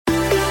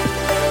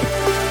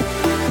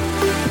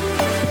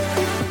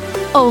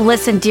Oh,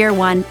 listen, dear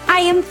one,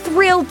 I am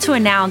thrilled to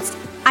announce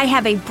I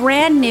have a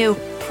brand new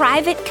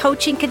private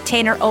coaching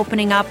container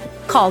opening up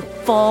called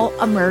Full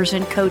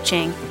Immersion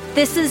Coaching.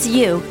 This is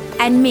you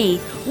and me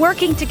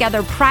working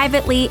together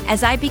privately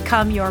as I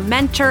become your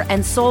mentor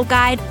and soul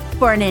guide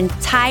for an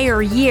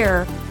entire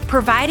year,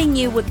 providing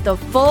you with the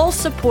full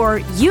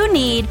support you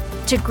need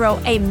to grow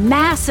a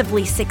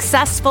massively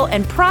successful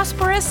and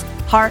prosperous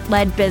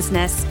heart-led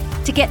business.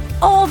 To get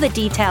all the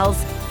details,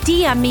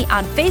 DM me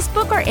on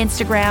Facebook or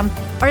Instagram,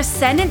 or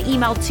send an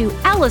email to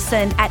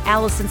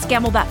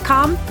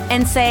Allison@AllisonScammell.com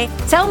and say,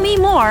 tell me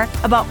more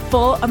about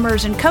Full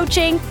Immersion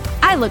Coaching.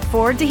 I look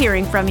forward to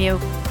hearing from you.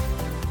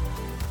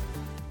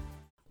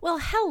 Well,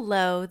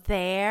 hello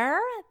there.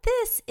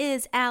 This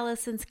is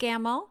Allison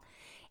Scammell,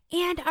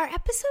 and our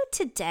episode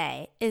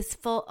today is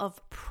full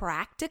of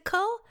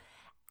practical,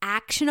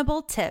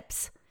 actionable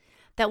tips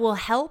that will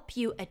help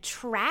you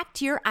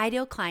attract your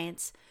ideal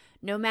clients,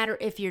 no matter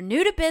if you're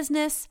new to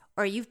business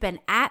or you've been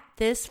at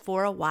this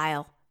for a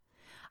while.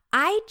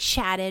 I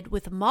chatted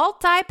with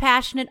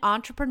multi-passionate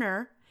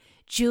entrepreneur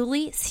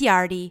Julie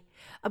Ciardi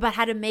about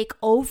how to make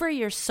over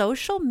your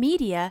social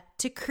media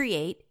to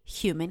create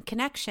human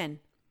connection.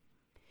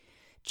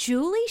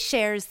 Julie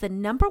shares the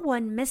number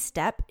one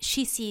misstep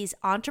she sees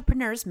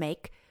entrepreneurs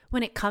make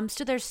when it comes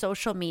to their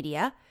social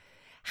media,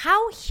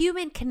 how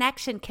human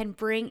connection can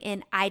bring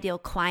in ideal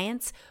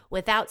clients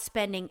without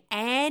spending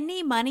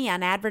any money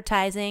on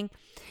advertising,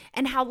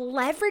 and how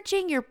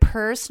leveraging your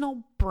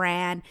personal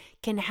brand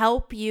can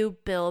help you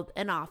build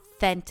an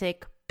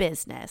authentic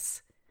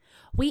business.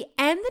 We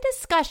end the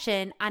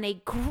discussion on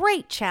a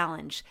great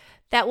challenge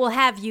that will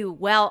have you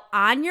well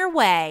on your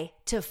way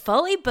to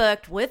fully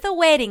booked with a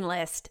waiting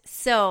list.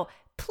 So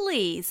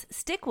please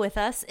stick with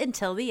us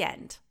until the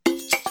end.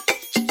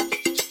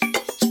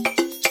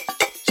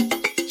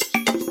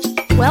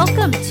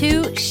 Welcome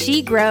to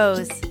She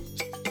Grows,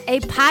 a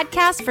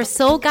podcast for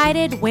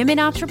soul-guided women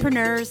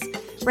entrepreneurs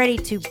ready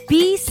to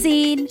be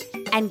seen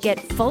and get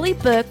fully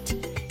booked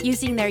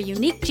using their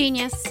unique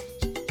genius,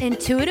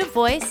 intuitive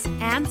voice,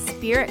 and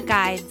spirit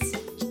guides.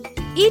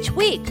 Each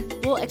week,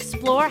 we'll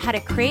explore how to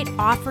create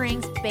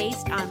offerings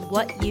based on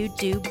what you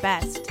do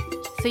best,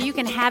 so you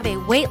can have a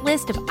wait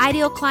list of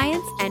ideal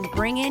clients and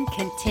bring in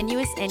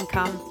continuous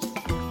income.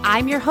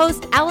 I'm your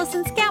host,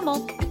 Allison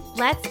Scammell.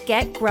 Let's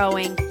get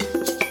growing.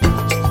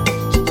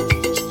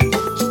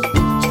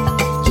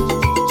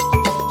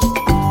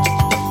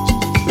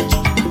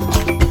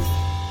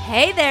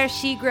 Hey there,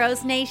 She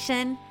Grows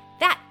Nation.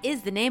 That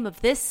is the name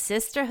of this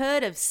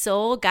sisterhood of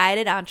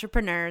soul-guided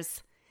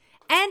entrepreneurs.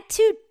 And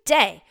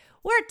today,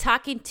 we're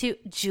talking to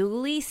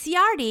Julie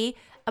Ciardi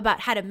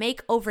about how to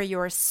make over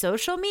your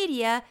social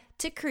media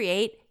to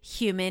create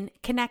human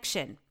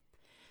connection.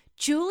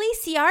 Julie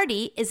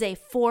Ciardi is a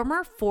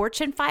former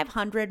Fortune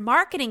 500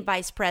 marketing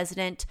vice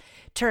president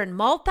turned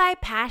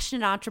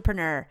multi-passionate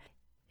entrepreneur.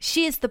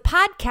 She is the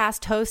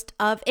podcast host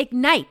of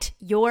Ignite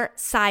Your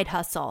Side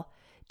Hustle.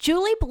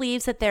 Julie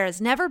believes that there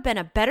has never been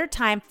a better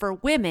time for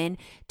women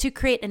to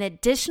create an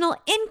additional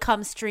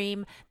income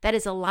stream that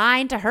is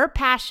aligned to her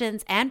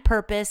passions and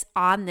purpose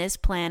on this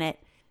planet.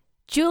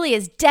 Julie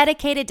is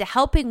dedicated to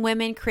helping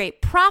women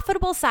create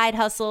profitable side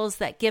hustles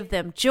that give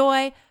them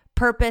joy,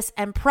 purpose,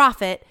 and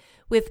profit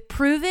with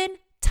proven,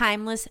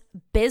 timeless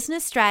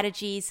business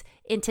strategies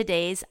in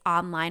today's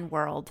online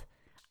world.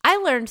 I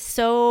learned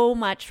so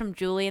much from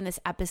Julie in this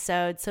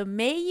episode, so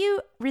may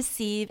you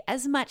receive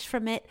as much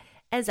from it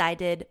as I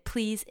did.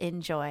 Please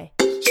enjoy.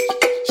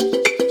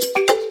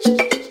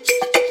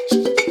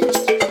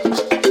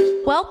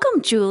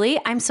 Welcome, Julie.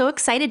 I'm so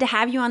excited to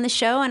have you on the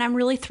show, and I'm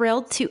really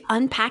thrilled to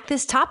unpack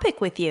this topic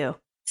with you.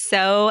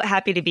 So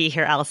happy to be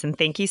here, Allison.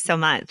 Thank you so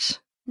much.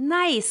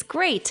 Nice.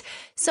 Great.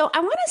 So I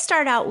want to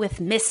start out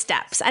with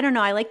missteps. I don't know.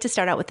 I like to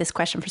start out with this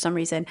question for some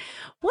reason.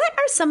 What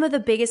are some of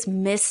the biggest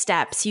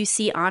missteps you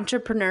see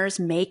entrepreneurs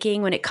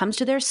making when it comes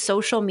to their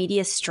social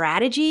media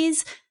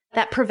strategies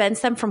that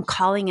prevents them from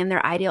calling in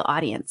their ideal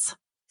audience?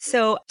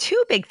 So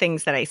two big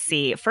things that I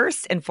see.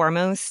 First and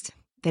foremost,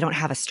 they don't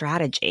have a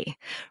strategy,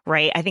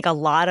 right? I think a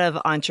lot of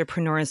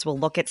entrepreneurs will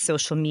look at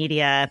social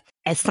media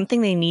as something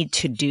they need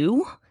to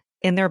do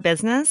in their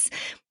business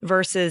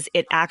versus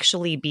it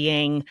actually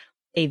being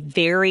a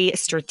very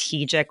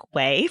strategic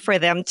way for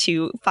them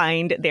to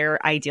find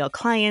their ideal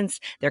clients,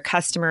 their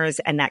customers,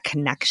 and that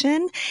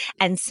connection.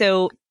 And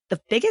so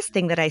the biggest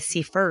thing that I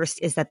see first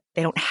is that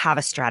they don't have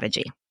a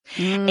strategy.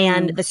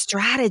 And the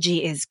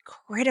strategy is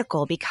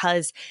critical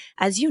because,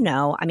 as you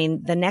know, I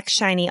mean, the next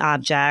shiny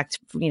object,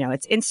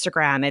 it's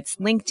Instagram, it's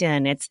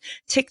LinkedIn, it's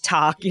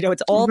TikTok,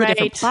 it's all the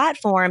different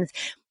platforms.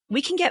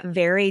 We can get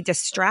very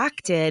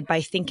distracted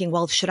by thinking,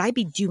 well, should I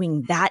be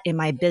doing that in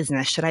my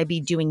business? Should I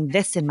be doing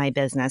this in my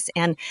business?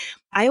 And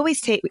I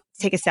always take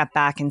a step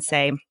back and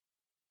say,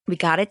 we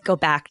got to go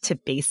back to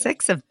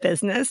basics of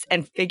business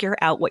and figure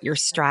out what your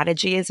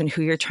strategy is and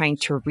who you're trying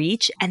to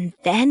reach. And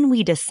then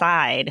we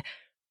decide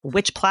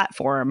which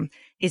platform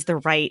is the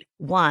right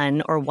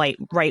one or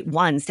right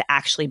ones to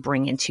actually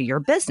bring into your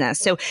business.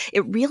 So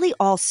it really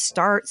all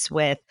starts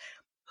with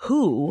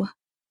who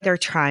they're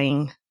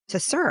trying to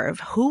serve?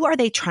 Who are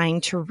they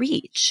trying to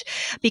reach?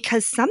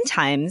 Because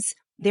sometimes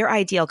their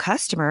ideal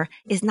customer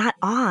is not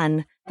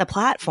on the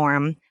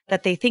platform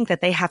that they think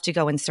that they have to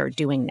go and start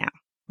doing now,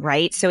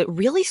 right? So it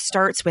really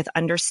starts with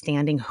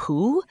understanding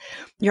who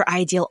your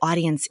ideal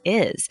audience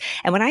is.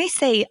 And when I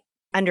say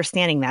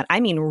understanding that, I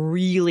mean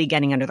really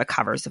getting under the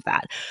covers of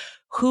that.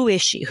 Who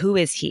is she? Who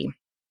is he?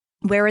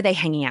 Where are they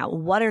hanging out?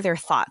 What are their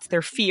thoughts,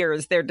 their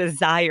fears, their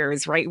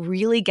desires, right?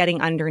 Really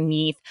getting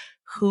underneath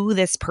who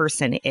this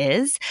person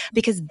is,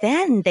 because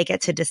then they get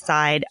to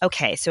decide,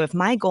 okay, so if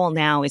my goal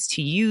now is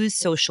to use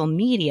social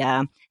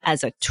media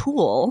as a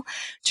tool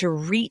to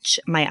reach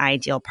my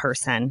ideal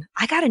person,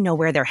 I got to know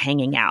where they're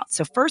hanging out.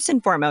 So first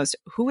and foremost,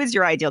 who is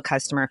your ideal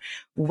customer?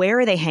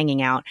 Where are they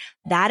hanging out?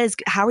 That is,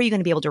 how are you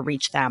going to be able to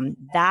reach them?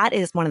 That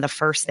is one of the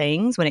first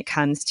things when it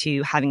comes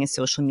to having a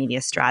social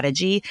media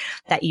strategy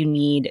that you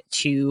need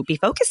to be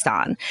focused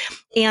on.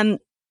 And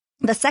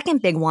the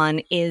second big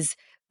one is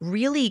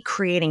really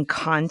creating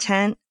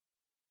content,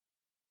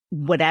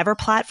 whatever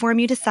platform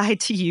you decide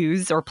to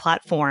use or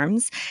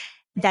platforms,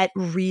 that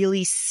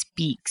really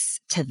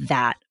speaks to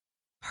that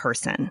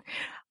person.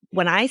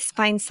 When I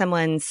find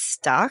someone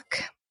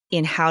stuck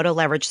in how to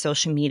leverage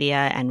social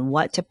media and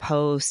what to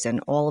post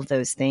and all of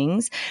those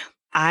things,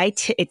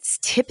 it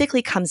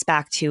typically comes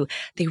back to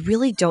they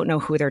really don't know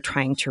who they're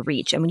trying to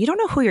reach. And when you don't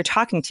know who you're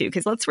talking to,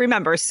 because let's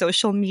remember,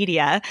 social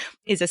media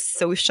is a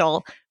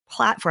social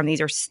platform.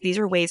 These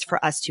are ways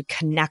for us to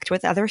connect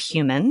with other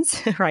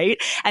humans,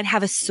 right? And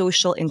have a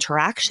social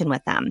interaction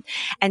with them.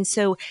 And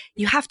so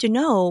you have to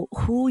know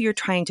who you're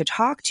trying to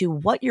talk to,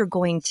 what you're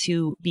going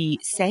to be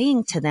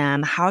saying to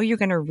them, how you're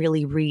going to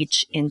really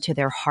reach into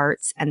their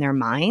hearts and their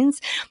minds.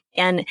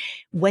 And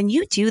when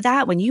you do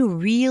that, when you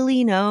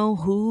really know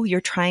who you're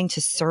trying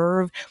to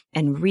serve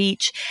and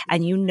reach,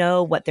 and you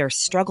know what their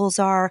struggles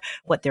are,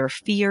 what their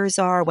fears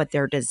are, what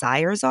their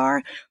desires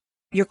are,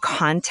 your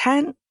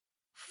content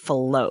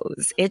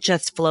flows. It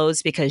just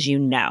flows because you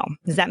know.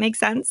 Does that make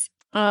sense?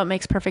 Oh, it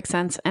makes perfect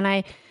sense. And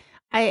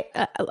a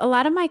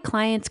lot of my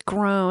clients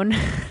groan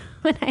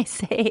when I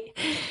say,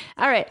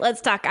 all right,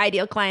 let's talk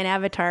ideal client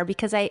avatar,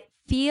 because I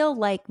feel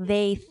like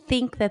they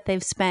think that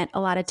they've spent a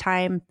lot of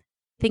time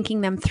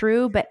thinking them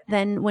through. But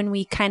then when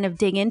we kind of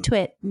dig into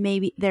it,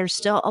 maybe there's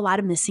still a lot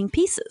of missing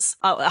pieces.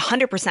 Oh,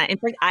 100%. In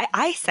fact,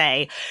 I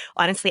say,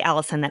 honestly,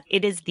 Allison, that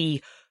it is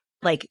the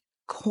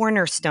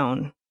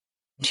cornerstone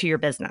to your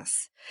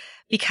business.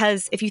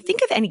 Because if you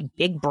think of any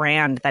big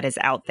brand that is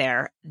out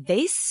there,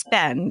 they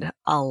spend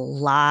a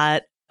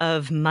lot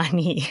of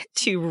money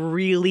to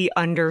really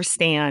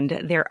understand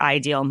their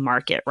ideal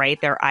market,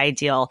 right? Their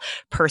ideal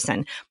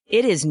person.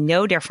 It is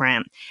no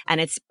different.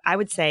 And I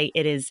would say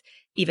it is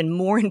even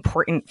more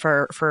important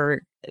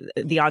for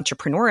the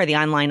entrepreneur, the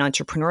online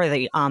entrepreneur,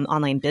 the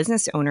online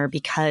business owner,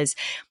 because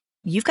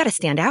you've got to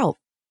stand out.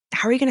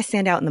 How are you going to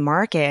stand out in the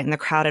market, in the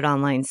crowded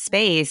online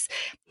space,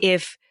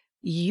 if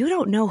you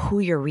don't know who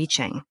you're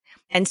reaching?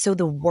 And so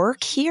the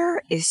work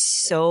here is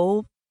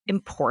so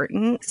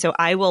important. So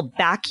I will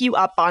back you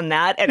up on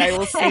that. And I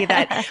will say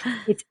that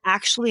it's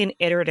actually an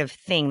iterative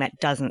thing that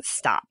doesn't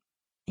stop.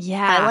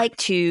 Yeah. I like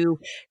to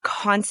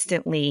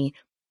constantly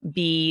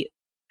be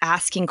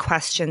asking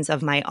questions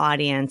of my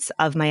audience,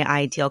 of my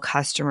ideal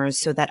customers,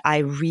 so that I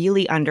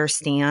really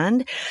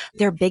understand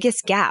their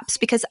biggest gaps.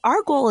 Because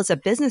our goal as a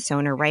business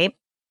owner, right?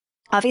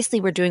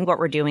 Obviously, we're doing what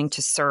we're doing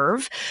to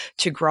serve,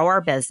 to grow our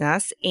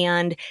business.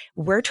 And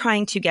we're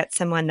trying to get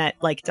someone that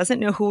doesn't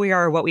know who we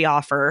are or what we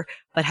offer,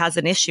 but has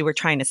an issue we're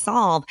trying to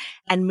solve,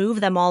 and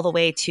move them all the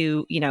way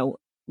to,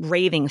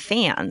 raving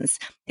fans.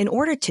 In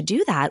order to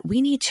do that,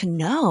 we need to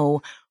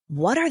know,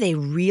 what are they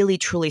really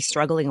truly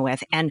struggling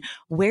with? And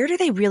where do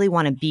they really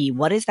want to be?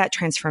 What is that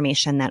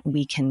transformation that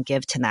we can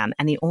give to them?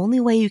 And the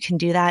only way you can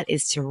do that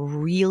is to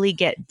really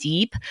get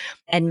deep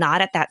and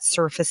not at that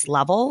surface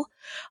level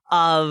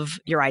of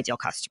your ideal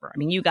customer. I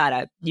mean, you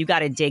gotta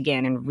dig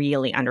in and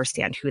really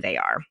understand who they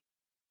are.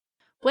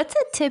 What's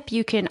a tip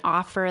you can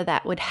offer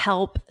that would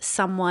help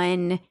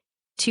someone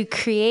to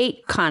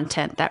create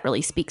content that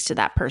really speaks to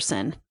that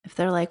person? If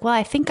they're like, well,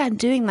 I think I'm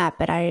doing that,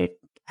 but I'm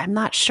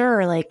not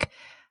sure,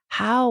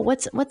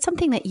 what's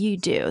something that you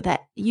do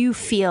that you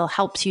feel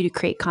helps you to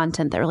create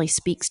content that really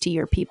speaks to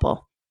your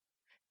people?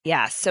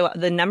 Yeah. So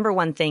the number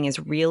one thing is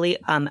really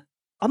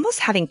almost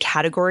having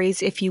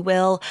categories, if you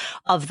will,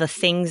 of the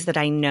things that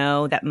I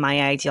know that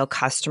my ideal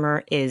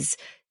customer is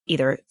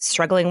either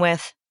struggling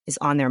with, is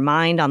on their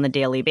mind on the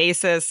daily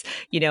basis,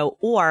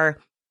 or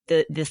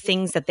the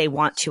things that they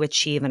want to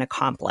achieve and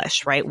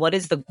accomplish, right? What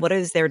is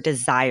their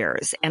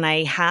desires? And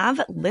I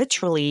have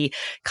literally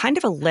kind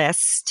of a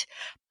list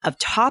of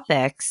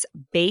topics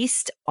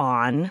based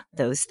on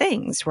those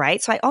things,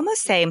 right? So I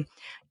almost say,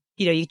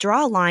 you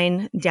draw a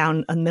line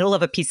down the middle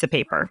of a piece of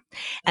paper,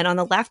 and on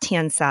the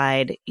left-hand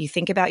side, you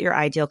think about your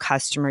ideal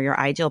customer, your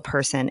ideal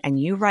person,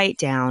 and you write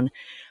down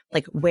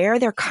where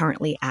they're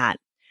currently at.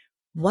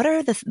 What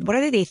are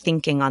they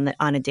thinking on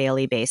a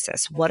daily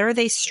basis? What are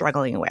they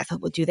struggling with?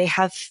 Do they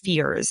have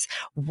fears?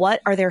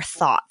 What are their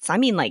thoughts? I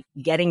mean,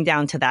 getting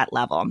down to that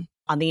level.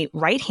 On the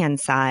right-hand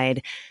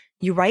side,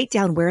 you write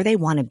down where they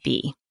want to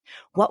be.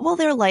 What will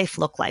their life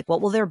look like?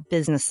 What will their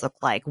business look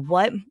like?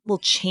 What will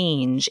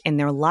change in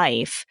their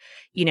life,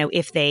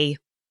 if they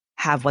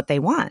have what they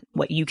want,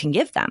 what you can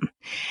give them?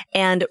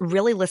 And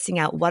really listing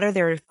out what are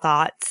their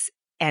thoughts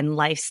and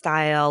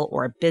lifestyle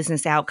or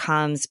business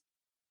outcomes,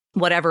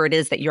 whatever it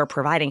is that you're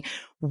providing.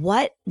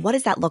 What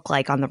does that look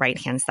like on the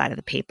right-hand side of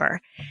the paper?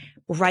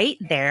 Right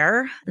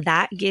there,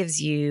 that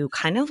gives you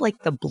kind of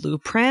like the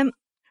blueprint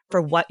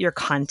for what your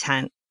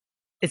content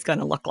is going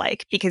to look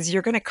like, because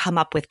you're going to come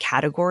up with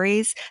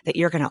categories that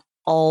you're going to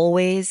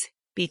always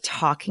be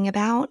talking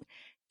about,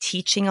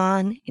 teaching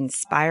on,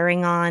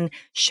 inspiring on,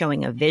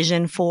 showing a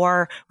vision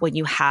for, when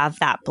you have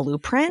that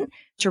blueprint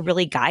to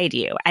really guide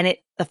you. And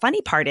the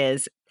funny part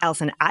is,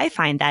 Allison, I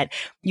find that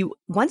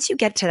once you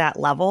get to that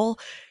level,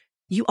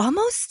 you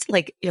almost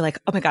you're like,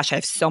 oh my gosh, I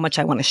have so much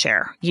I want to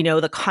share.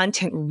 The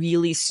content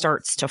really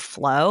starts to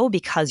flow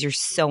because you're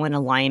so in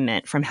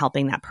alignment from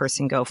helping that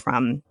person go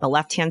from the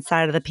left-hand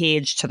side of the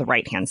page to the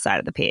right-hand side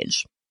of the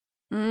page.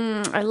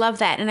 I love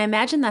that. And I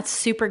imagine that's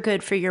super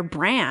good for your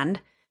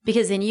brand,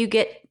 because then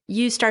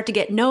you start to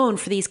get known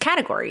for these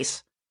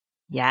categories.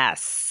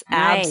 Yes,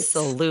 nice.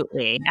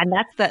 Absolutely. And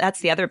that's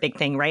the other big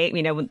thing, right?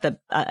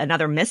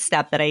 Another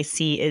misstep that I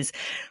see is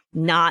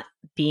not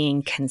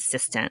being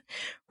consistent,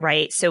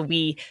 right? So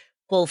we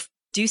will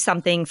do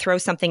something, throw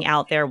something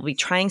out there. We'll be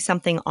trying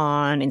something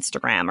on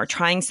Instagram or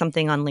trying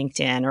something on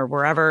LinkedIn or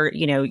wherever,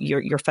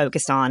 you're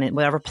focused on, and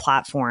whatever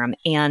platform.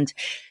 And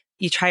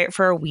you try it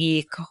for a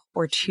week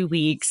or 2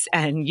 weeks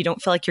and you don't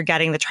feel like you're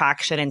getting the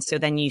traction. And so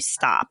then you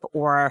stop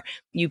or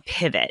you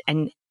pivot,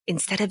 and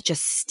instead of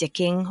just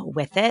sticking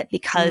with it,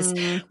 because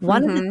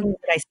one of the things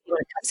that I see when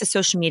it comes to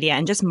social media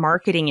and just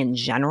marketing in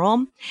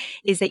general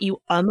is that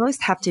you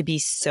almost have to be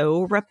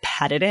so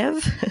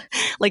repetitive,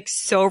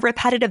 so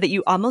repetitive that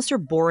you almost are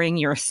boring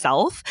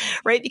yourself,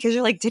 right? Because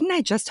you're like, didn't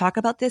I just talk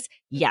about this?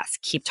 Yes,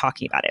 keep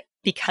talking about it.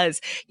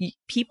 Because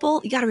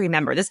people, you got to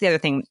remember, this is the other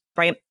thing,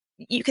 right?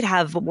 You could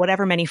have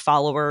whatever many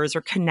followers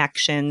or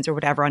connections or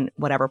whatever on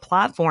whatever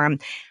platform.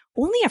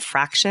 Only a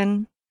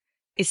fraction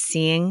is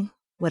seeing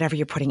whatever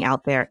you're putting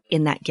out there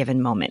in that given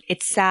moment.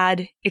 It's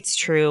sad. It's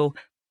true.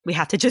 We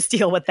have to just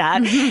deal with that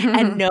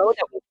and know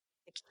that we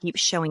have to keep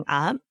showing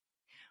up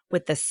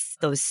with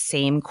those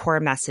same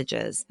core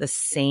messages, the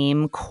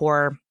same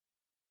core,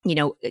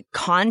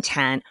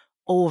 content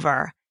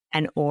over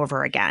and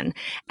over again,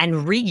 and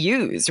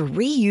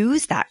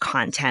reuse that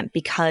content,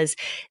 because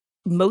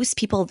most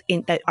people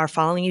that are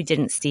following you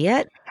didn't see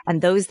it.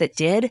 And those that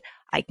did,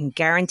 I can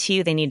guarantee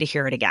you they need to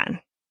hear it again.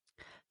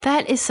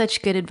 That is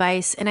such good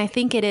advice. And I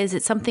think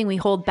it's something we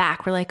hold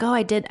back. We're like, oh,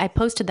 I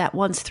posted that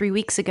once 3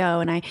 weeks ago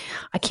and I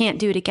can't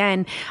do it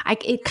again.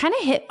 It kind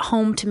of hit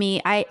home to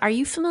me. Are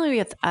you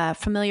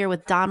familiar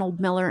with Donald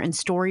Miller and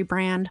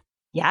StoryBrand?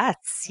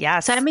 Yes.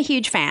 So I'm a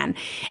huge fan.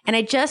 And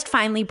I just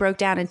finally broke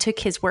down and took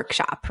his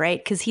workshop, right?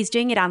 Because he's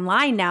doing it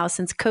online now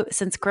since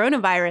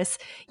coronavirus.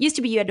 Used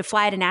to be you had to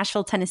fly to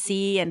Nashville,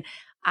 Tennessee, and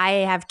I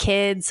have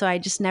kids, so I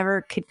just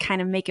never could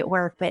kind of make it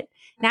work. But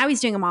now he's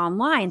doing them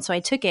online. So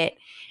I took it.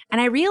 And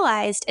I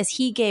realized as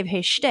he gave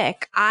his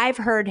shtick, I've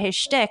heard his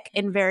shtick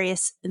in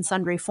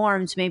sundry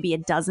forms, maybe a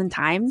dozen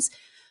times,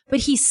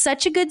 but he's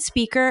such a good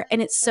speaker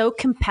and it's so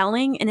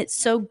compelling and it's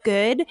so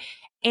good.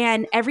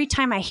 And every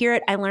time I hear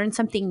it, I learn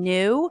something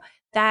new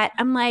that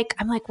I'm like,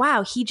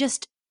 wow, he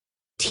just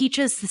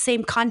teaches the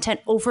same content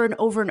over and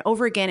over and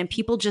over again. And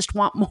people just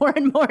want more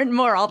and more and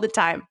more all the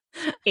time.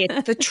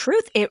 It's the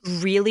truth. It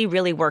really,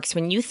 really works.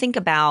 When you think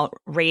about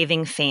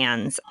raving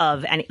fans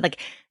of any,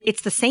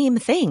 it's the same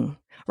thing.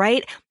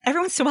 Right?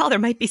 Every once in a while, there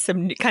might be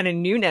some kind of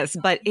newness,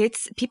 but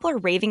people are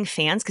raving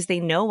fans because they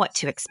know what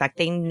to expect.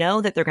 They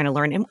know that they're going to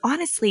learn. And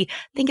honestly,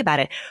 think about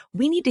it.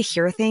 We need to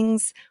hear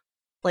things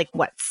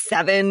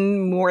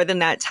 7 more than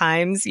that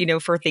times,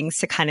 for things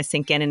to kind of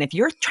sink in. And if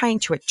you're trying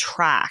to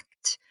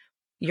attract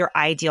your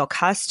ideal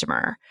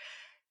customer,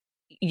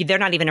 they're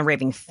not even a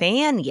raving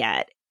fan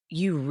yet.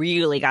 You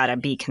really got to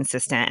be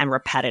consistent and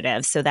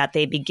repetitive so that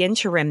they begin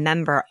to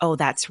remember, oh,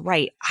 that's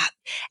right.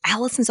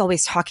 Allison's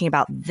always talking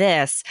about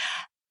this.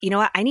 You know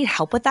what? I need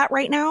help with that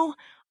right now.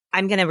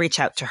 I'm going to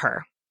reach out to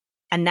her.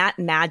 And that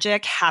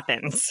magic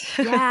happens.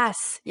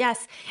 Yes.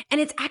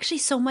 And it's actually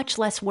so much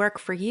less work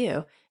for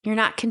you. You're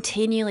not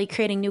continually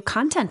creating new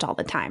content all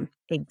the time.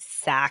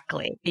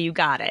 Exactly. You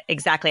got it.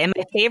 Exactly. And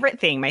my favorite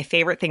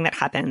thing that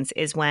happens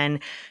is when,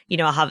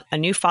 I'll have a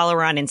new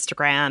follower on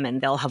Instagram and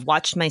they'll have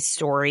watched my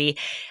story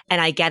and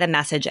I get a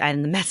message,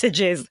 and the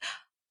message is,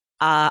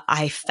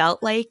 I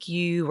felt like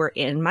you were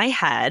in my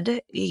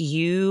head.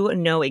 You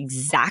know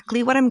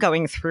exactly what I'm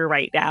going through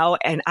right now.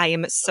 And I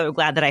am so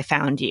glad that I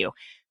found you.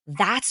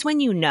 That's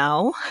when you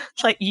know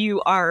that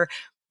you are,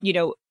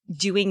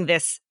 doing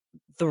this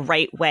the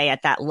right way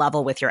at that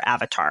level with your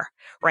avatar,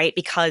 right?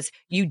 Because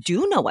you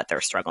do know what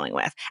they're struggling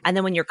with. And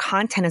then when your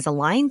content is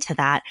aligned to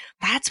that,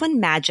 that's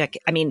when magic,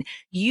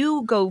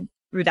 you go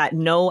through that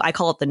I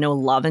call it the no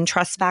love and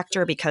trust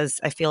factor, because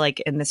I feel like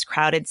in this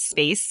crowded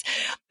space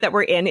that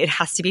we're in, it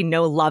has to be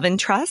no love and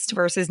trust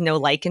versus no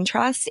like and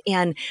trust.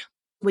 And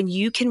when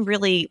you can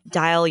really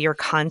dial your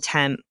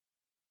content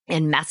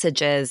and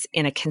messages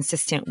in a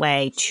consistent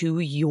way to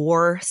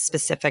your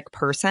specific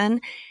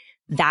person,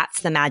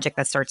 that's the magic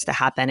that starts to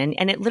happen.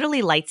 And it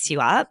literally lights you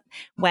up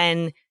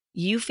when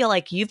you feel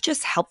like you've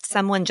just helped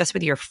someone just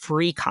with your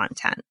free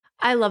content.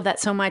 I love that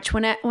so much.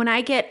 When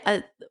I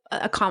get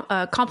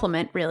a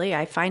compliment, really,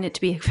 I find it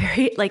to be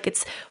very, like,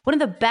 it's one of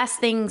the best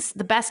things,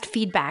 the best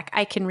feedback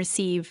I can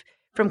receive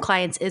from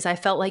clients is I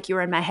felt like you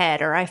were in my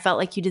head, or I felt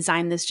like you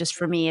designed this just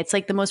for me. It's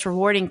like the most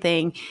rewarding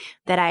thing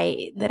of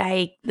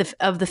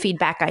the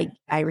feedback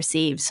I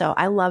receive. So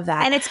I love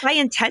that. And it's by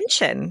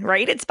intention,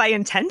 right? It's by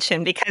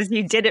intention because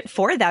you did it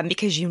for them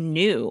because you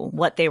knew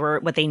what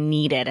they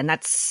needed. And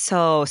that's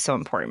so, so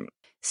important.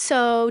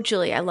 So,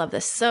 Julie, I love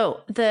this.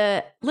 So,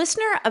 the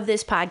listener of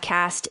this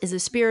podcast is a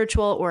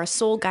spiritual or a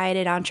soul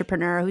guided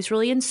entrepreneur who's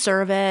really in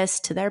service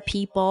to their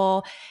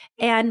people.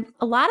 And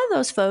a lot of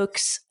those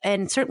folks,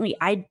 and certainly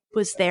I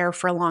was there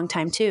for a long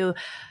time too,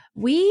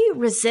 we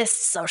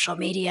resist social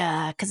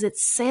media because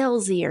it's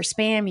salesy or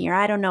spammy, or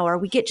I don't know, or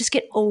we just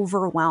get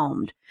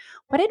overwhelmed.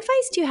 What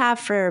advice do you have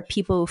for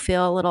people who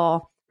feel a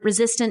little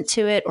resistant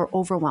to it or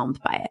overwhelmed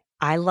by it?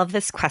 I love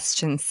this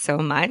question so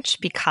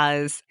much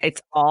because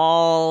it's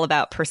all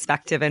about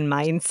perspective and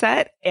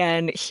mindset.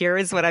 And here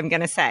is what I'm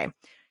going to say.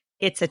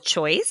 It's a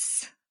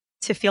choice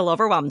to feel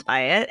overwhelmed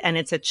by it. And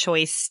it's a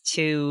choice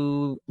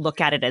to look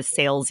at it as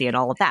salesy and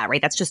all of that,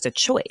 right? That's just a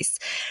choice.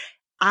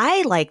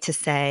 I like to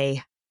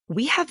say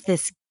we have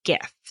this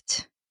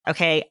gift.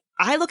 Okay.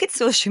 I look at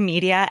social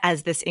media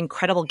as this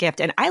incredible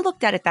gift. And I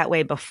looked at it that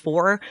way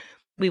before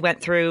we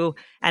went through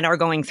and are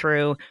going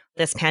through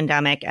this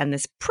pandemic and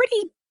this pretty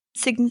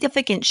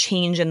significant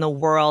change in the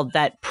world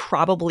that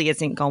probably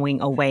isn't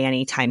going away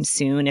anytime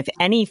soon. If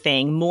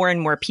anything, more and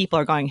more people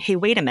are going, hey,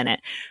 wait a minute,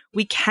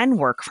 we can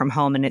work from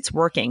home and it's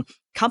working.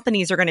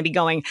 Companies are going to be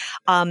going,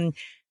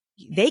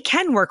 they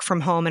can work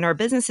from home and our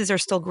businesses are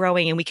still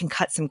growing and we can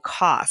cut some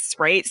costs,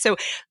 right? So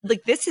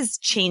like this has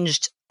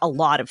changed a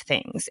lot of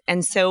things.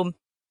 And so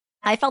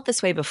I felt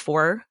this way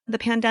before the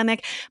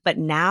pandemic, but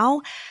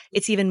now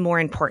it's even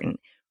more important.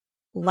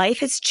 Life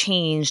has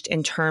changed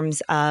in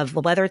terms of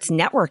whether it's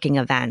networking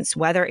events,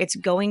 whether it's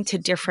going to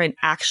different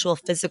actual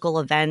physical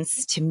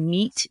events to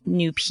meet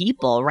new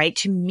people, right?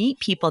 To meet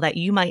people that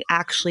you might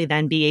actually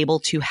then be able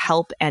to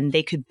help and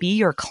they could be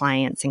your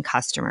clients and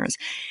customers.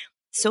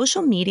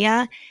 Social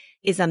media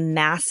is a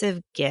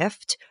massive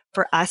gift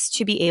for us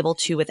to be able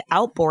to,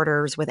 without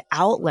borders,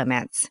 without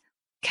limits,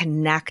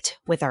 connect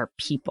with our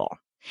people.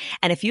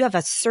 And if you have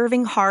a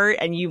serving heart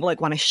and you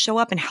like want to show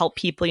up and help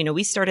people, you know,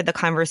 we started the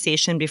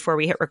conversation before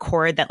we hit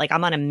record that like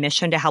I'm on a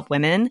mission to help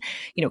women,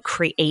 you know,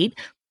 create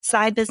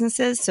side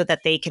businesses so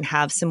that they can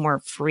have some more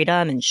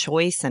freedom and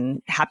choice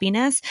and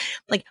happiness.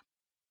 Like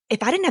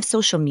if I didn't have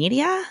social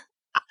media,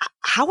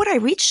 how would I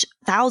reach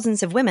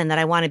thousands of women that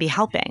I want to be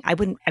helping? I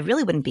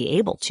really wouldn't be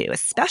able to,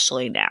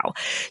 especially now.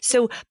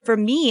 So for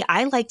me,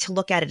 I like to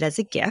look at it as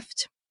a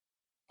gift.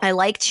 I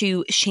like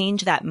to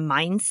change that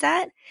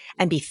mindset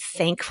and be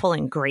thankful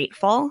and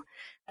grateful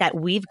that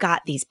we've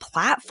got these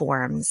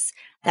platforms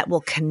that will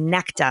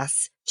connect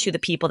us to the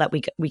people that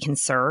we can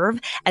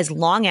serve, as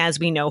long as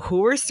we know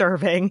who we're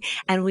serving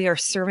and we are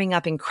serving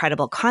up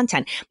incredible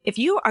content. If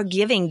you are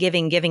giving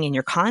in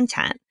your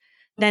content,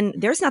 then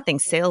there's nothing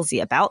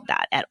salesy about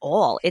that at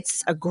all.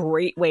 It's a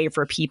great way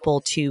for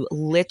people to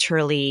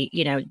literally,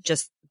 you know,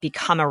 just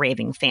become a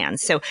raving fan.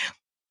 So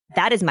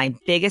that is my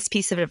biggest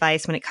piece of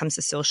advice when it comes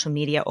to social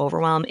media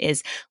overwhelm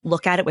is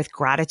look at it with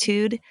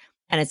gratitude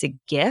and as a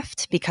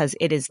gift because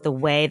it is the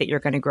way that you're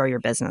going to grow your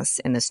business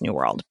in this new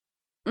world.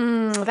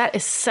 That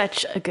is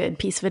such a good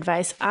piece of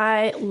advice.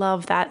 I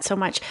love that so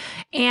much.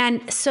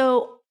 And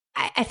so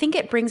I think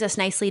it brings us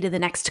nicely to the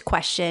next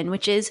question,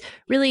 which is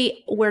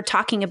really we're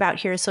talking about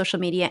here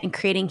social media and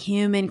creating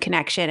human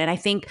connection. And I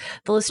think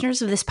the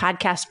listeners of this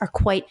podcast are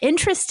quite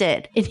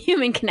interested in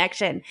human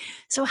connection.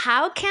 So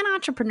how can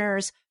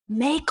entrepreneurs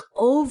make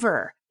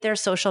over their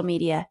social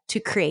media to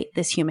create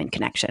this human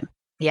connection?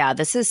 Yeah,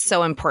 this is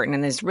so important.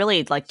 And there's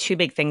really like two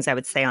big things I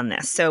would say on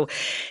this. So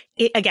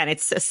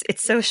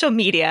it's social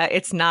media.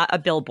 It's not a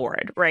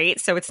billboard, right?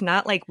 So it's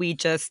not like we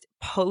just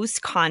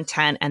post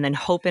content and then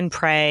hope and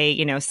pray,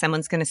 you know,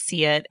 someone's going to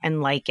see it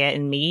and like it.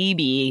 And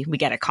maybe we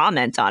get a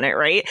comment on it,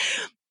 right?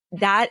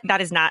 That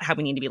is not how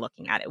we need to be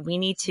looking at it. We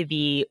need to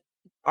be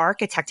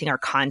architecting our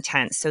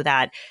content so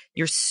that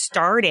you're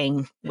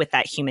starting with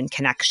that human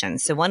connection.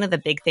 So one of the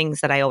big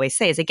things that I always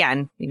say is,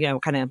 again, you know,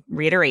 kind of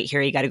reiterate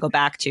here, you got to go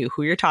back to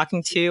who you're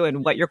talking to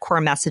and what your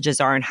core messages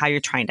are and how you're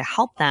trying to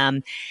help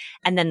them.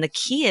 And then the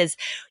key is,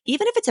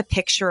 even if it's a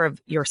picture of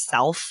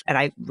yourself, and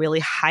I really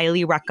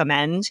highly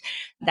recommend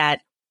that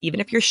even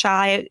if you're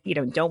shy, you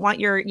know, don't want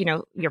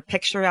your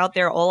picture out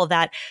there, all of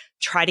that,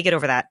 try to get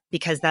over that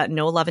because that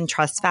know, love, and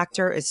trust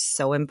factor is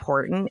so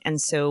important. And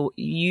so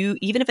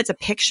even if it's a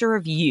picture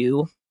of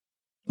you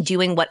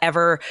doing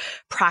whatever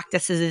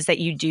practices that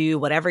you do,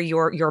 whatever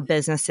your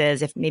business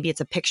is, if maybe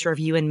it's a picture of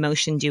you in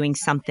motion doing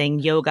something,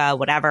 yoga,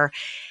 whatever,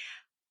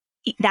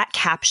 that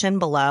caption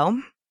below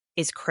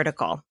is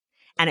critical.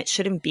 And it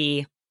shouldn't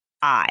be,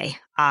 I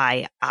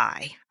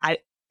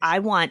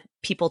want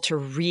people to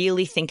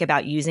really think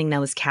about using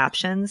those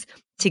captions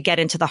to get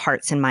into the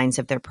hearts and minds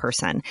of their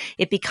person.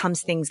 It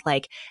becomes things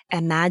like,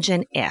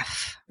 imagine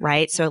if,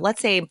 right? So let's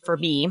say for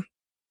me,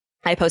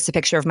 I post a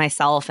picture of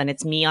myself and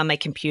it's me on my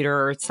computer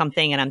or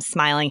something and I'm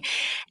smiling.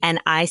 And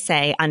I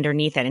say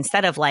underneath it,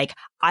 instead of like,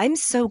 I'm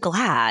so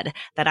glad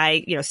that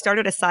I,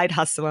 started a side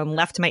hustle and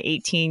left my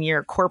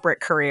 18-year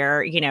corporate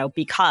career,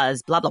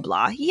 because blah, blah,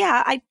 blah.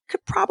 Yeah, I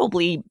could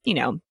probably,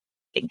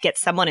 get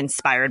someone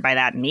inspired by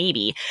that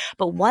maybe.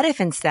 But what if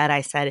instead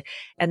I said,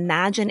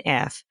 imagine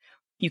if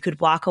you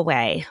could walk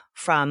away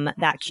from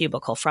that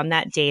cubicle, from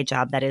that day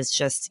job that is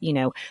just,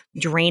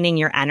 draining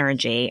your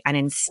energy and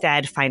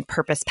instead find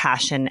purpose,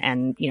 passion,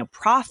 and,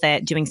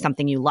 profit doing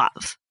something you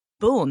love.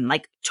 Boom,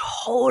 like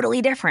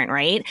totally different,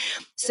 right?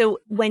 So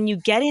when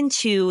you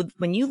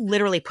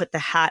literally put the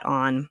hat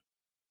on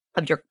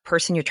of your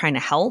person you're trying to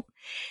help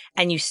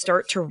and you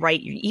start to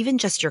write even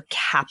just your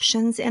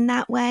captions in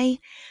that way,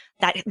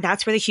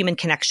 that's where the human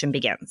connection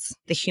begins.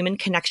 The human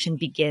connection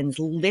begins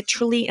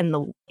literally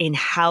in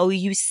how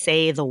you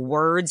say the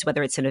words,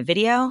 whether it's in a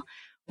video,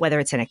 whether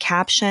it's in a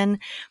caption,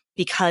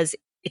 because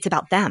it's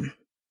about them.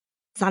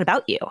 It's not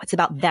about you. It's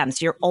about them.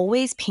 So you're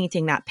always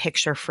painting that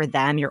picture for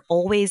them. You're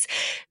always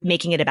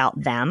making it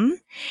about them.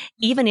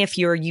 Even if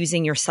you're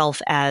using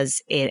yourself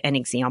as an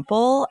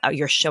example,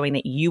 you're showing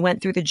that you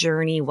went through the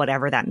journey,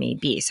 whatever that may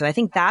be. So I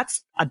think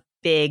that's a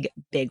big,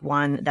 big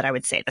one that I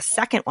would say. The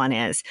second one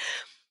is,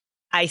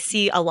 I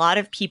see a lot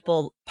of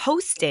people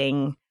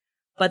posting,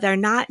 but they're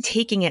not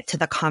taking it to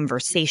the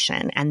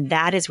conversation. And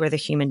that is where the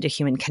human to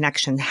human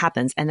connection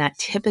happens. And that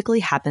typically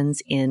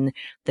happens in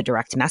the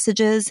direct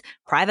messages,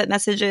 private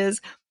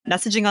messages,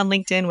 messaging on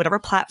LinkedIn, whatever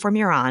platform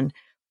you're on.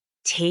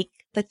 Take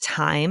the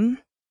time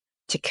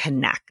to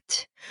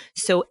connect.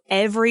 So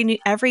every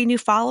new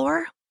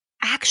follower,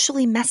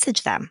 actually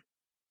message them.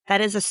 That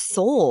is a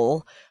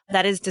soul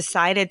that has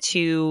decided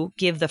to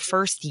give the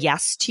first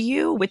yes to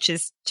you, which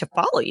is to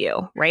follow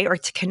you, right? Or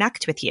to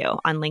connect with you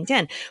on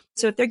LinkedIn.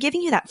 So if they're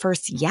giving you that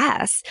first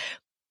yes,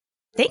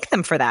 thank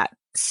them for that.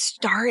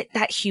 Start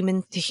that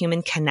human to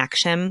human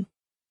connection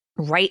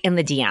right in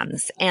the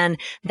DMs.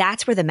 And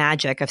that's where the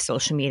magic of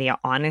social media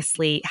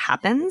honestly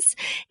happens,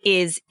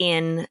 is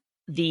in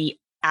the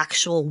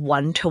actual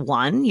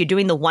one-to-one. You're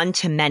doing the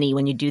one-to-many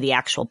when you do the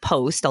actual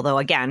post, although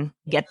again,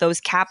 get those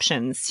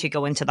captions to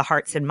go into the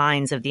hearts and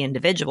minds of the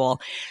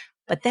individual.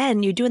 But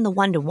then you're doing the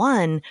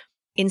one-to-one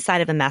inside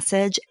of a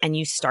message, and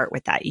you start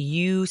with that.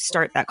 You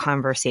start that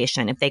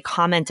conversation. If they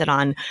commented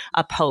on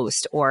a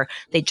post, or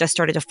they just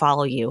started to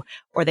follow you,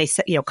 or they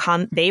said,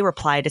 they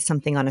replied to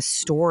something on a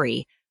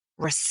story,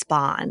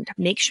 respond.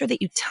 Make sure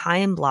that you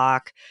time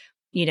block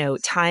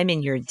time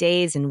in your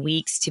days and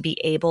weeks to be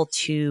able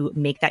to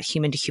make that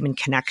human to human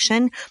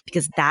connection,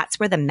 because that's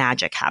where the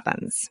magic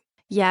happens.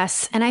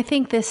 Yes. And I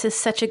think this is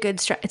such a good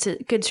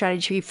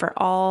strategy for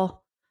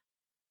all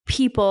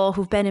people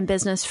who've been in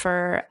business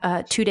for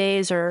 2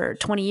 days or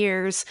 20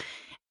 years.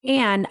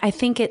 And I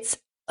think it's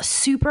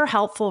super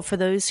helpful for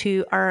those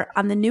who are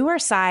on the newer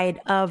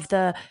side of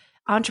the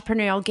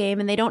entrepreneurial game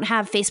and they don't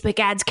have Facebook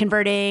ads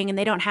converting and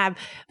they don't have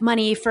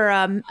money for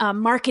a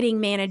marketing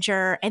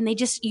manager, and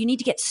you need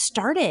to get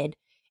started,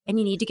 and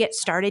you need to get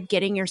started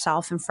getting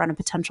yourself in front of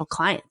potential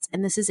clients.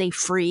 And this is a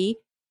free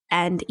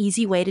and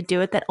easy way to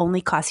do it that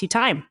only costs you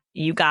time.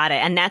 You got it.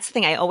 And that's the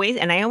thing I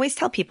always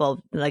tell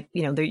people, like,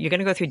 you're going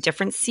to go through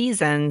different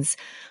seasons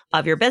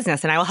of your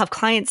business. And I will have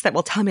clients that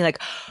will tell me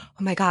like,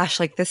 oh my gosh,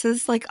 like this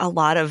is like a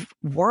lot of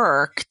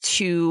work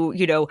to,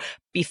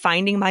 be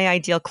finding my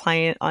ideal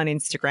client on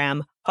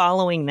Instagram,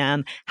 following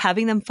them,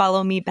 having them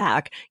follow me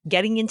back,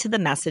 getting into the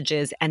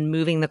messages and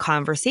moving the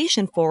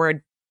conversation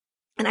forward.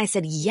 And I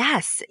said,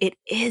 yes, it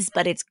is,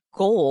 but it's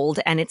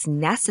gold and it's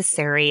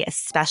necessary,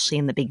 especially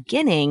in the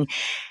beginning,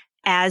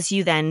 as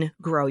you then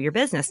grow your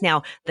business.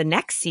 Now, the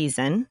next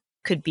season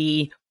could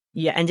be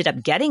you ended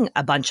up getting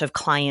a bunch of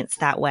clients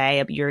that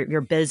way.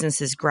 Your business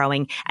is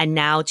growing. And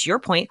now, to your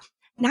point,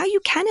 now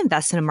you can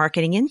invest in a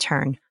marketing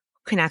intern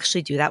who can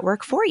actually do that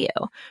work for you,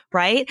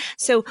 right?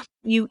 So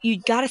you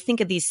got to think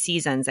of these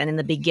seasons. And in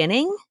the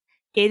beginning,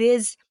 it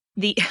is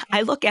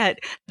I look at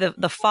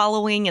the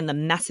following and the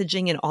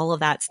messaging and all of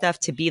that stuff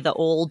to be the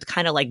old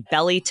kind of like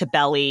belly to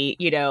belly,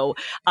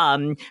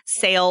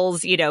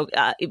 sales,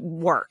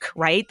 work,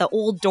 right? The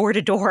old door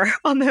to door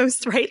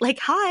almost, right? Like,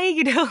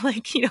 hi,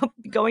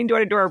 going door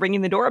to door,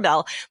 ringing the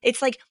doorbell.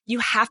 It's like, you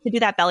have to do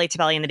that belly to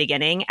belly in the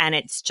beginning, and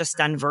it's just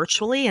done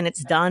virtually and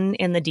it's done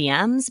in the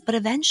DMs, but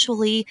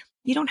eventually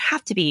you don't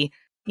have to be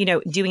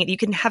doing it. You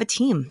can have a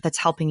team that's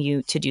helping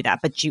you to do that,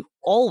 but you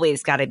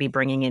always got to be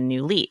bringing in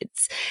new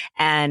leads.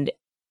 And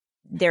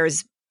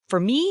for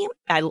me,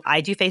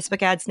 I do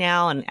Facebook ads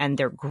now and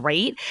they're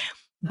great,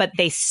 but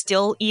they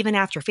still, even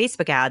after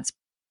Facebook ads,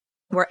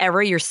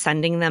 wherever you're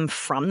sending them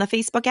from the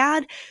Facebook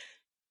ad,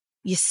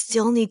 you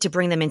still need to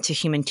bring them into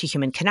human to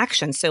human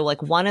connection. So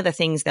like one of the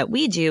things that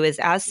we do is,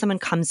 as someone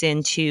comes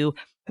into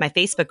my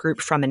Facebook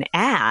group from an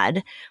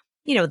ad,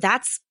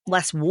 that's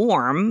less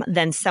warm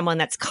than someone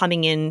that's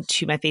coming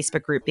into my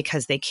Facebook group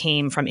because they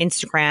came from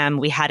Instagram.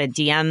 We had a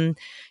DM,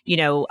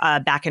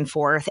 back and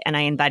forth, and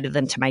I invited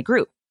them to my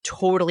group.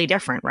 Totally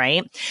different,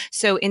 right?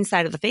 So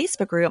inside of the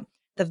Facebook group,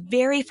 the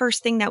very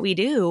first thing that we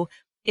do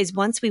is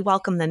once we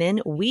welcome them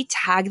in, we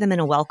tag them in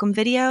a welcome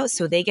video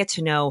so they get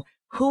to know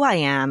who I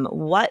am,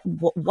 what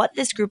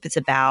this group is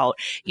about,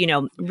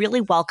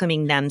 really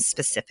welcoming them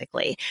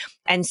specifically.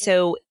 And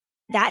so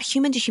that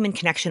human to human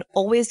connection,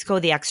 always go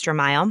the extra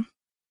mile,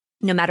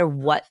 no matter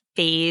what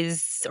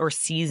phase or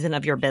season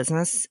of your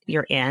business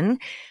you're in,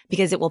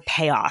 because it will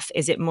pay off.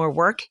 Is it more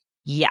work?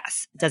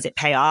 Yes. Does it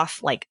pay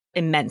off? Like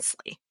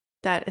immensely.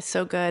 That is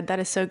so good. That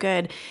is so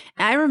good.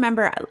 I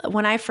remember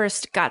when I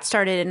first got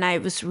started and I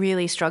was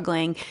really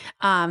struggling,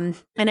 and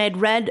I'd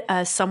read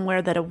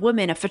somewhere that a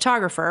woman, a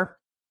photographer,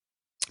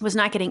 was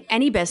not getting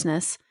any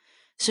business.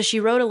 So she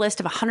wrote a list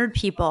of 100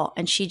 people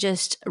and she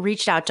just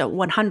reached out to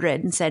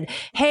 100 and said,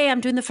 hey,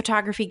 I'm doing the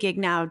photography gig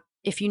now.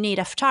 If you need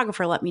a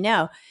photographer, let me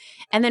know.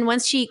 And then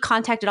once she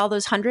contacted all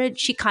those 100,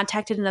 she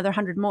contacted another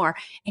 100 more.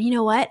 And you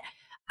know what?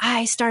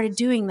 I started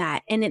doing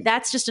that. And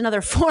that's just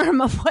another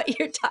form of what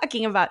you're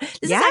talking about. This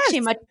is actually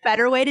a much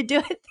better way to do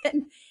it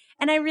than,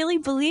 and I really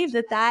believe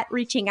that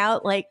reaching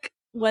out, like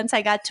once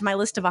I got to my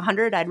list of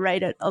 100, I'd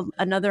write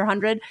another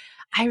 100.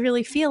 I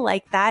really feel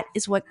like that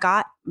is what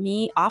got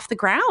me off the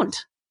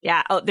ground.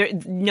 Yeah. Oh,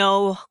 there's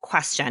no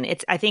question.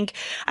 I think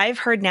I've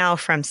heard now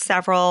from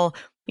several,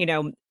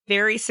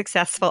 very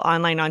successful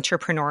online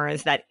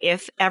entrepreneurs that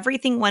if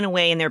everything went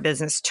away in their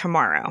business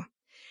tomorrow,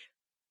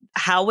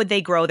 how would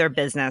they grow their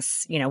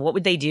business? What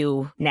would they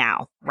do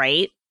now?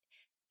 Right.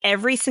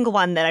 Every single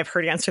one that I've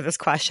heard answer this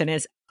question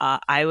is,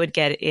 I would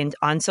get in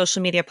on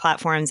social media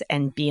platforms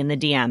and be in the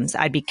DMs.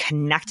 I'd be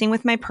connecting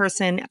with my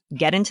person,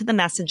 get into the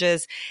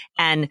messages,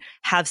 and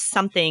have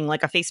something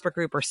like a Facebook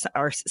group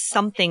or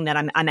something that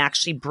I'm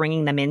actually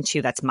bringing them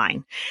into that's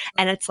mine.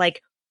 And it's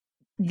like,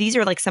 these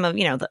are like some of,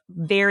 the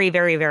very,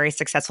 very, very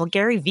successful.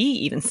 Gary Vee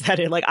even said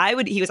it. Like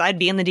I'd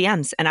be in the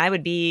DMs and I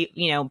would be,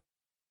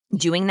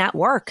 doing that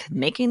work,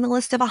 making the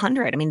list of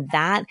 100. I mean,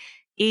 that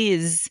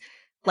is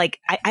like,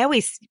 I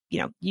always,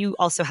 you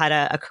also had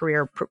a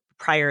career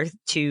prior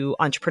to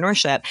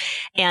entrepreneurship.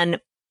 And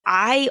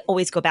I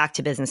always go back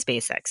to business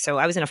basics. So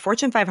I was in a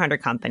Fortune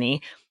 500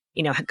 company,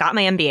 got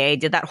my MBA,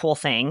 did that whole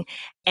thing.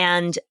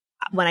 And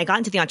when I got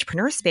into the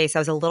entrepreneur space, I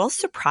was a little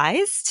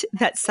surprised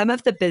that some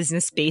of the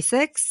business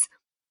basics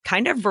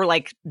kind of were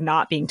like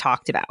not being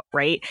talked about,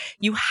 right?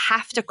 You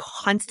have to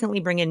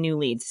constantly bring in new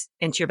leads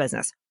into your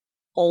business.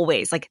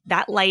 Always. Like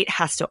that light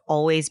has to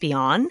always be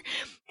on.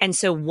 And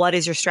so what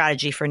is your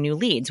strategy for new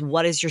leads?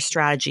 What is your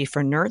strategy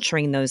for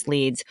nurturing those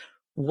leads?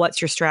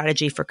 What's your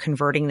strategy for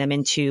converting them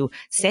into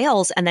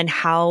sales? And then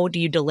how do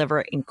you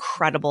deliver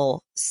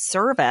incredible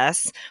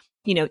service,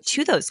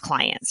 to those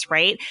clients,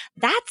 right?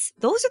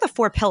 Those are the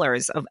 4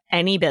 pillars of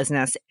any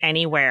business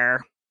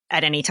anywhere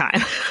at any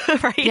time,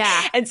 right?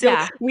 Yeah. And so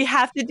we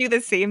have to do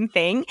the same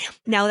thing.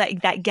 Now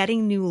that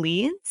getting new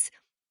leads,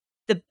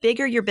 the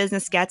bigger your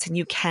business gets and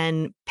you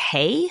can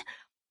pay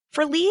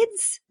for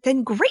leads,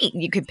 then great.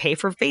 You could pay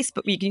for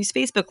Facebook. You can use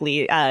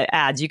Facebook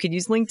ads. You could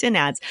use LinkedIn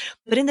ads.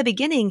 But in the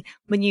beginning,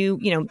 when you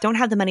don't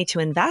have the money to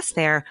invest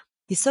there,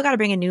 you still got to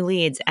bring in new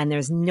leads. And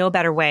there's no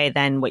better way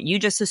than what you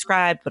just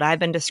described, what I've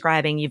been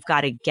describing. You've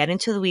got to get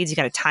into the weeds. You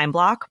got to time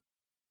block.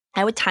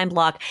 I would time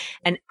block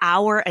an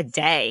hour a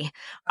day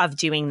of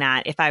doing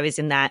that if I was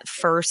in that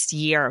first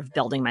year of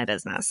building my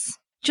business.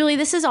 Julie,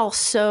 this is all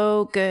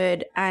so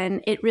good.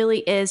 And it really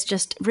is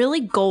just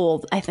really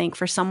gold, I think,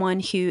 for someone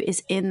who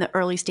is in the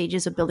early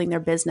stages of building their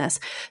business.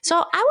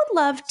 So I would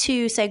love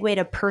to segue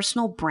to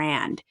personal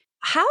brand.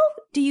 How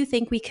do you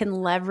think we can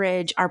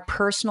leverage our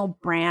personal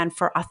brand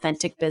for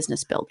authentic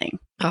business building?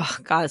 Oh,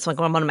 God, it's like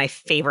one of my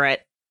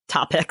favorite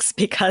topics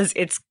because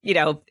it's,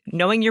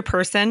 knowing your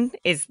person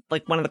is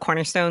like one of the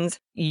cornerstones.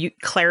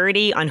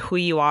 Clarity on who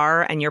you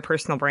are and your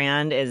personal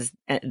brand is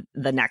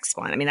the next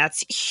one. I mean,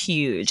 that's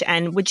huge.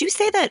 And would you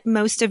say that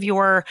most of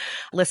your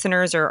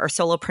listeners are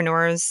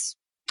solopreneurs?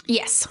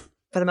 Yes.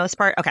 For the most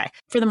part? Okay.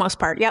 For the most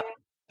part. Yep.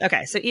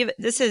 Okay. So even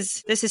this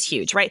is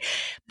huge, right?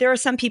 There are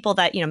some people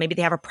that, maybe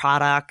they have a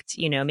product,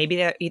 maybe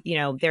they're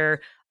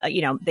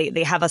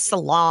they have a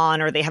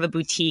salon or they have a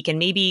boutique and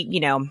maybe,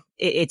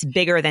 it's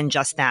bigger than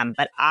just them.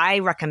 But I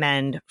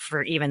recommend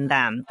for even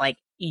them, like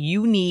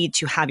you need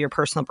to have your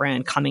personal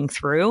brand coming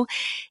through.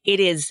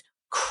 It is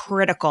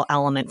critical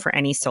element for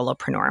any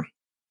solopreneur.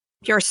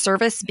 If you're a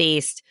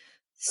service-based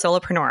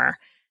solopreneur,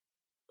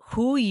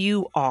 who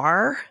you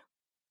are,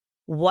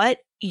 what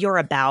you're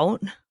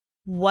about,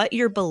 what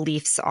your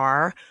beliefs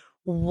are,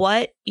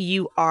 what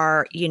you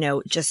are,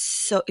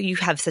 just so you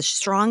have such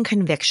strong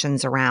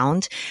convictions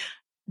around,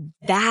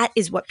 that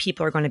is what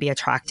people are going to be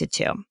attracted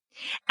to.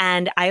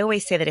 And I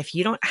always say that if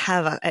you don't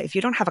have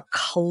a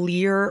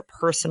clear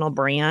personal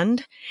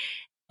brand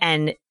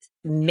and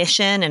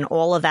mission and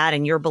all of that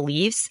and your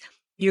beliefs,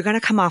 you're going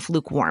to come off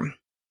lukewarm.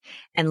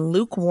 And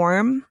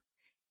lukewarm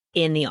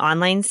in the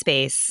online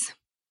space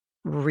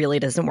really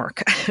doesn't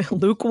work.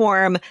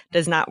 Lukewarm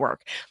does not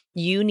work.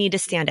 You need to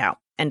stand out.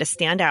 And to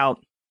stand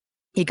out,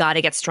 you got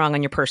to get strong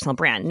on your personal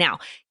brand. Now,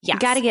 yes, you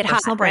got to get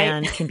personal hot,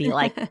 brand right? can be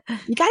like, you got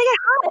to get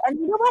hot. And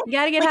you know what? You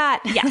got to get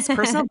hot. Yes,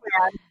 personal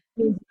brand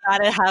means you got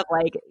to have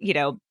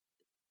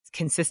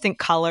consistent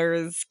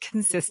colors,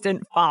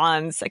 consistent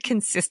fonts, a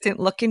consistent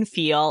look and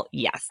feel.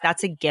 Yes,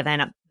 that's a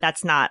given.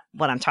 That's not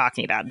what I'm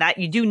talking about. That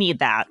you do need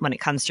that when it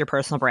comes to your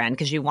personal brand,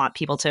 because you want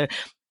people to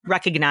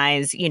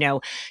recognize,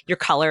 your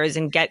colors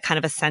and get kind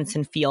of a sense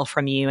and feel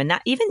from you. And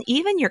that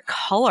even your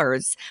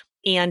colors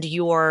and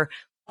your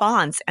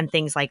fonts and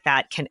things like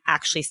that can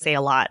actually say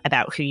a lot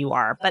about who you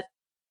are. But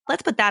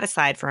let's put that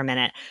aside for a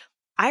minute.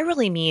 I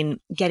really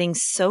mean getting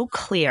so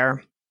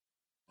clear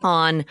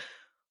on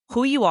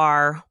who you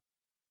are,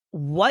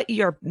 what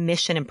your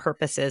mission and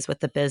purpose is with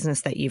the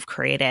business that you've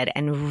created,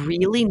 and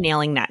really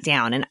nailing that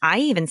down. And I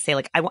even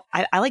say,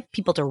 I like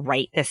people to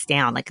write this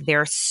down, like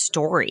their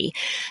story,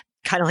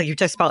 kind of like you're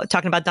just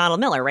talking about Donald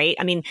Miller, right?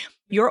 I mean,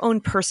 your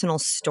own personal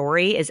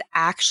story is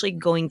actually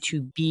going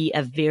to be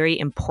a very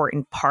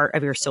important part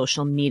of your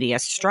social media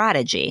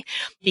strategy,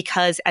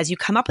 because as you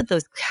come up with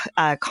those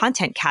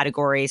content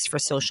categories for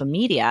social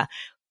media,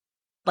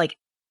 like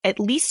at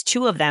least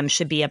 2 of them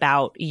should be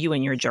about you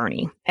and your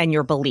journey and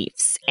your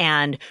beliefs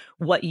and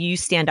what you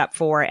stand up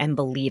for and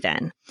believe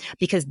in,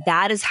 because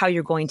that is how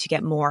you're going to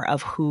get more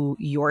of who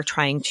you're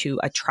trying to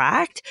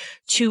attract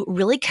to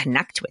really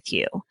connect with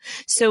you.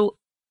 So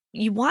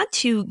you want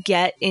to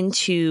get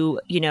into,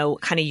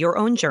 kind of your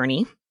own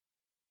journey,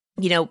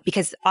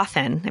 because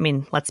often, I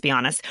mean, let's be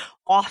honest,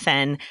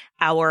 often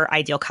our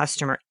ideal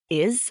customer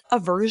is a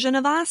version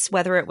of us,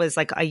 whether it was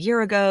like a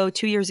year ago,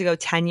 2 years ago,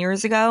 10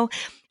 years ago.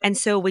 And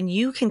so when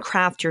you can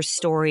craft your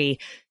story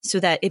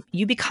so that if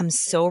you become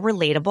so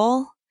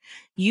relatable,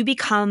 you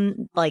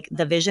become like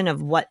the vision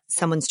of what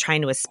someone's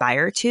trying to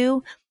aspire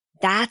to,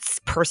 that's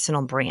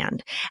personal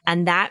brand.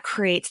 And that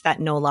creates that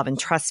know, love, and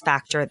trust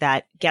factor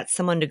that gets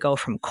someone to go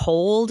from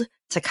cold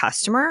to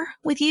customer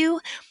with you.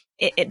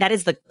 That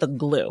is the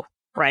glue,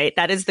 right?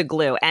 That is the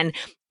glue. And,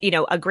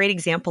 a great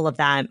example of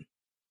that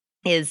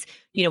is,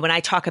 when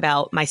I talk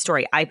about my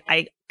story,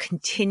 I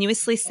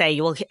continuously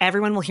say,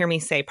 everyone will hear me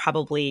say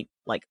probably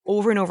like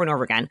over and over and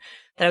over again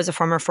that I was a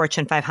former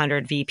Fortune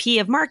 500 VP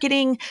of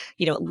marketing,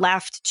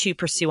 left to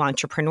pursue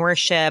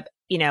entrepreneurship,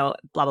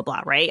 blah, blah,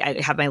 blah, right?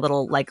 I have my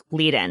little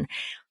lead in.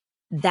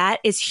 That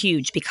is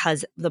huge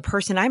because the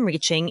person I'm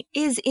reaching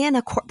is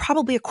in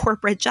probably a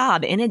corporate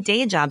job, in a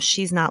day job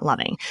she's not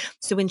loving.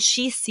 So when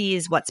she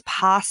sees what's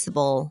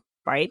possible,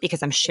 right,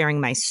 because I'm sharing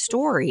my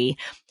story,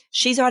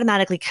 she's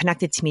automatically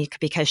connected to me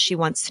because she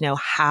wants to know,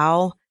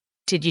 how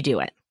did you do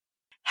it?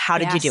 How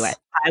did you do it?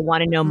 I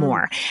want to know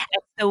more.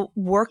 And so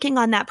working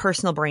on that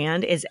personal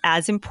brand is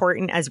as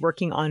important as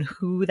working on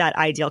who that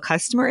ideal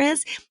customer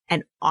is.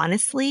 And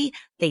honestly,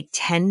 they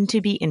tend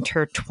to be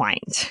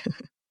intertwined.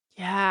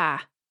 Yeah.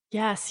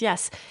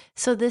 Yes.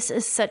 So this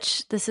is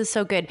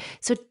so good.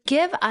 So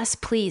give us,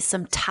 please,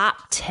 some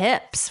top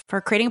tips for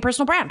creating a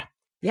personal brand.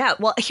 Yeah.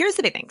 Well, here's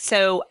the big thing.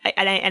 So,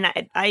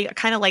 I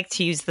kind of like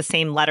to use the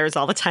same letters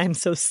all the time.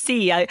 So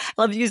C, I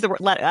love to use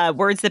the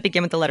words that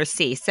begin with the letter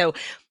C. So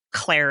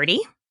clarity.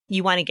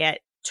 You want to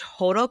get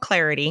total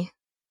clarity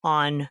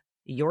on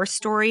your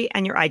story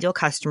and your ideal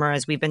customer,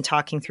 as we've been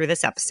talking through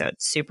this episode.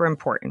 Super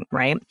important,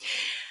 right?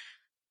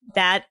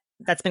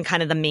 That's been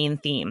kind of the main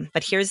theme.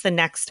 But here's the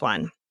next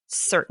one.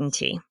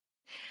 Certainty.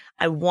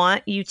 I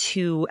want you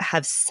to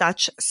have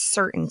such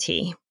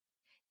certainty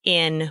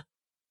in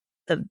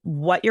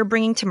what you're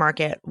bringing to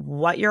market,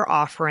 what you're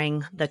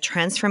offering, the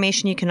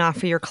transformation you can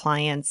offer your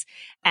clients,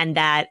 and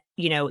that,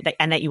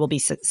 and that you will be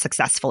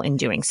successful in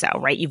doing so,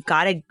 right? You've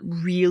got to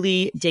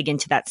really dig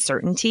into that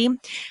certainty,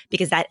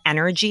 because that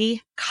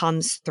energy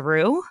comes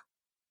through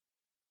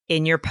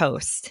in your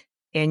post,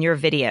 in your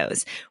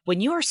videos.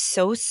 When you are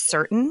so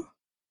certain,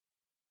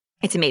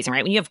 it's amazing,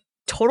 right? When you have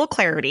total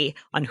clarity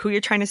on who you're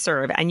trying to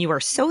serve and you are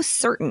so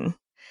certain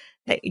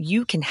that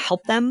you can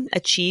help them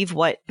achieve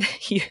what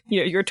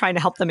you're trying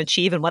to help them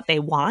achieve and what they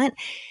want,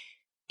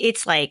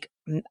 it's like,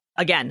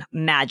 again,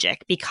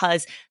 magic,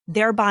 because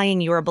they're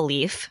buying your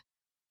belief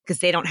because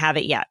they don't have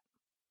it yet,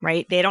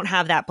 right? They don't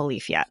have that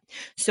belief yet.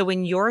 So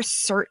when you're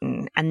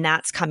certain and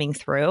that's coming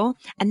through,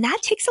 and that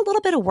takes a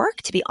little bit of work,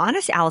 to be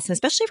honest, Allison,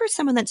 especially for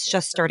someone that's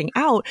just starting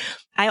out.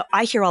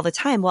 I hear all the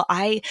time, well,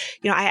 I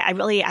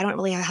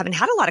haven't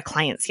had a lot of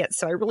clients yet,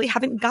 so I really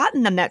haven't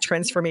gotten them that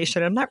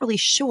transformation. I'm not really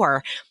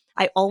sure.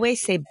 I always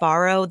say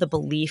borrow the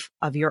belief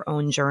of your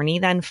own journey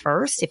then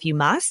first, if you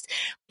must,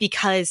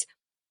 because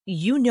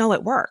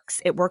it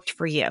works. It worked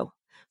for you.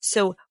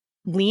 So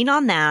lean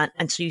on that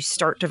until you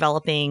start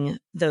developing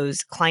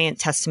those client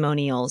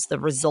testimonials, the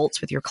results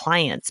with your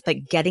clients.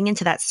 But getting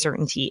into that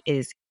certainty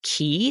is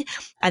key.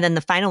 And then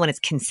the final one is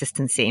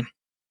consistency.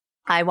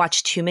 I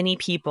watch too many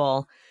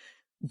people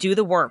do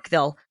the work.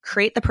 They'll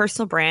create the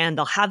personal brand.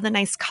 They'll have the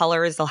nice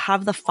colors. They'll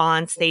have the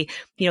fonts. They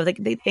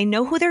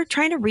know who they're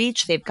trying to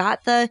reach. They've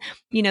got the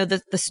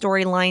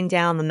storyline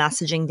down, the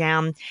messaging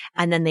down,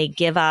 and then they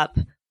give up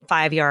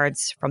 5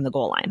 yards from the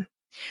goal line.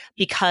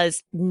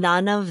 because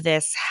none of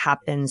this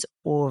happens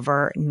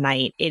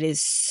overnight. It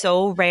is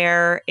so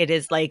rare. It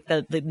is like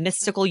the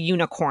mystical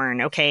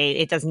unicorn. Okay.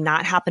 It does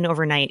not happen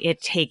overnight.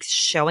 It takes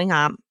showing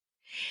up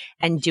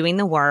and doing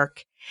the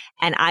work.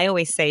 And I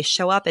always say,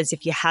 show up as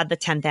if you had the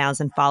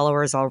 10,000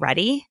 followers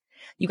already.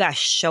 You got to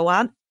show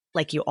up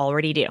like you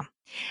already do.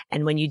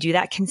 And when you do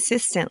that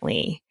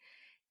consistently,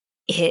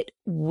 it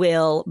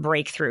will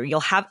break through.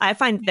 I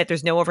find that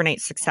there's no overnight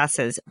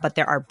successes, but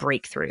there are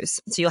breakthroughs.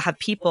 So you'll have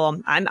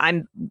people,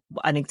 I'm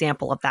an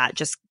example of that,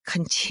 just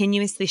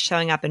continuously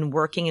showing up and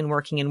working and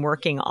working and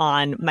working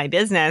on my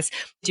business,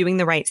 doing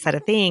the right set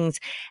of things.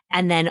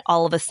 And then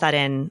all of a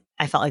sudden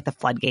I felt like the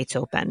floodgates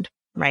opened.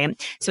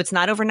 Right. So it's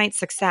not overnight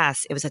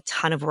success. It was a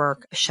ton of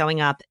work, showing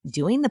up,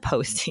 doing the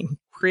posting,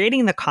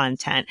 creating the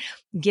content,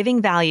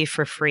 giving value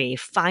for free,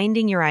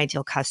 finding your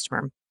ideal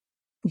customer.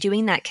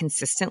 Doing that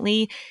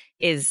consistently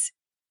is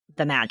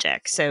the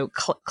magic. So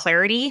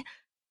clarity,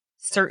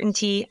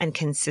 certainty, and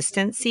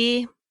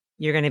consistency,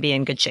 you're going to be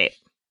in good shape.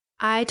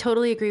 I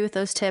totally agree with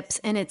those tips.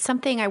 And it's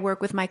something I work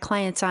with my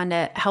clients on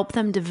to help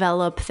them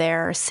develop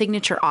their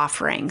signature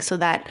offering. So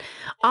that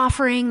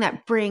offering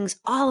that brings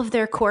all of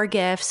their core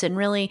gifts, and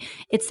really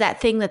it's that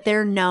thing that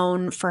they're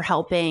known for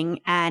helping.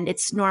 And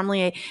it's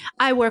normally,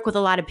 I work with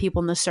a lot of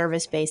people in the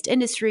service-based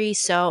industry.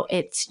 So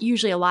it's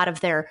usually a lot of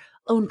their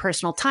own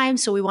personal time.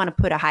 So we want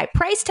to put a high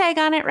price tag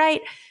on it,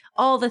 right?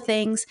 All the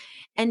things.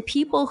 And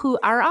people who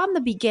are on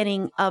the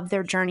beginning of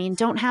their journey and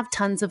don't have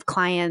tons of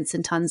clients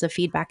and tons of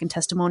feedback and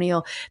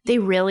testimonial, they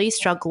really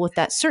struggle with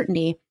that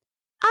certainty.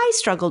 I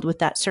struggled with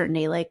that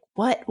certainty. Like,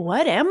 what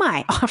am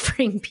I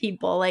offering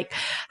people? Like,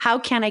 how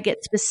can I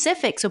get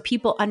specific so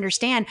people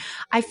understand?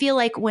 I feel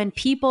like when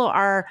people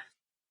are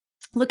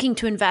looking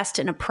to invest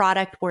in a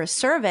product or a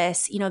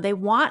service, they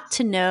want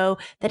to know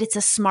that it's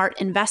a smart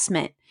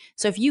investment.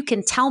 So if you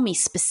can tell me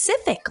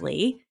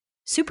specifically,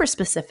 super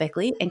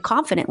specifically and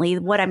confidently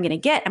what I'm going to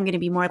get, I'm going to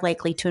be more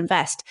likely to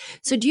invest.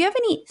 So do you have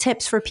any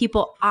tips for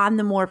people on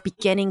the more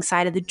beginning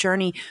side of the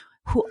journey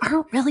who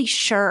aren't really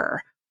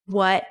sure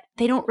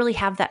they don't really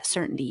have that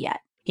certainty yet?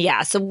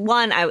 Yeah. So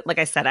one, like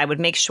I said, I would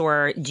make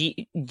sure, do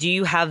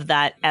you have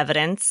that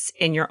evidence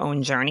in your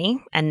own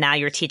journey? And now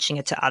you're teaching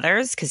it to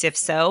others? Because if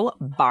so,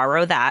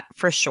 borrow that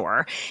for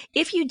sure.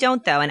 If you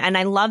don't though, and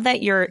I love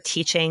that you're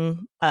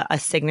teaching a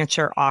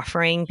signature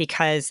offering,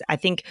 because I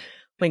think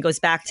when it goes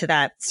back to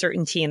that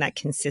certainty and that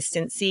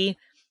consistency,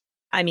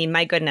 I mean,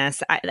 my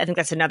goodness, I think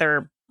that's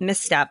another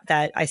misstep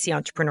that I see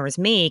entrepreneurs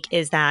make,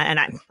 is that,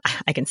 and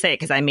I can say it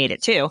because I made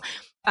it too,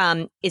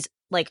 is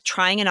like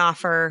trying an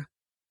offer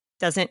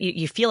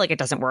you feel like it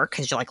doesn't work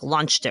because you like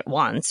launched it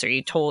once, or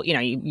you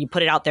you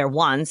put it out there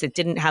once, it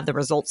didn't have the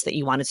results that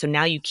you wanted. So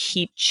now you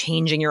keep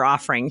changing your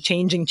offering,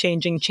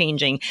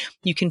 changing.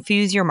 You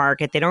confuse your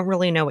market. They don't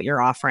really know what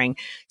you're offering.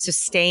 So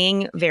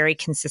staying very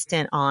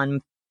consistent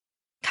on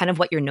kind of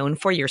what you're known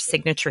for, your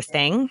signature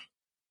thing,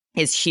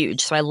 is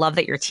huge. So I love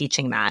that you're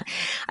teaching that.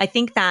 I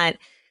think that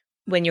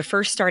when you're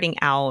first starting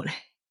out,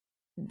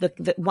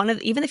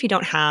 even if you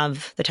don't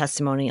have the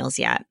testimonials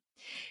yet,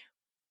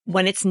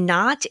 when it's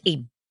not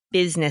a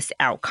business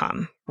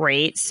outcome,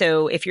 right?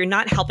 So if you're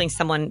not helping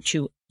someone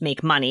to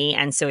make money,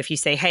 and so if you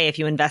say, hey, if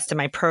you invest in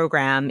my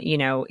program,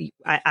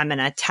 I'm going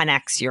to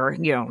 10x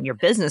your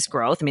business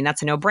growth. I mean,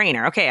 that's a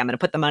no-brainer. Okay, I'm going to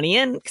put the money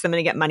in because I'm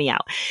going to get money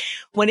out.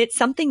 When it's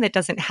something that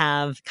doesn't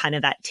have kind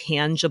of that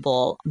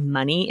tangible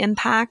money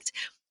impact,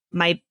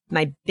 my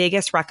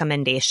biggest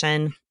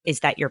recommendation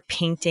is that you're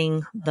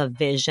painting the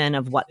vision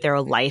of what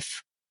their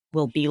life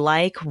will be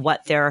like,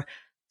 what their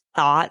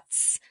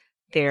thoughts,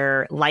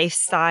 their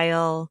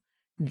lifestyle,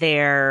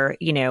 their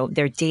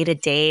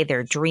day-to-day,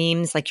 their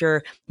dreams, like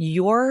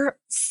you're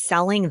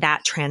selling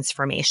that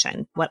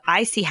transformation. What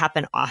I see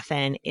happen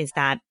often is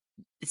that,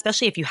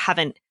 especially if you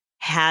haven't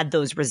had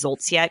those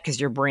results yet, because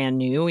you're brand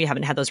new, you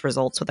haven't had those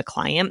results with a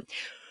client,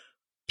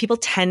 people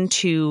tend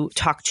to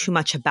talk too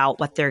much about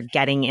what they're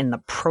getting in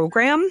the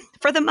program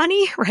for the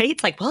money, right?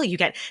 It's like, well, you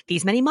get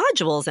these many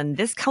modules and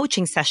this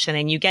coaching session,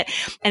 and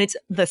it's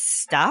the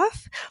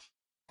stuff.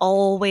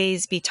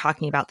 Always be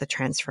talking about the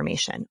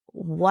transformation.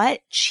 What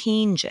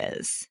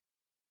changes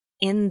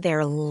in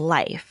their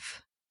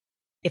life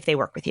if they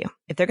work with you?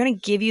 If they're going to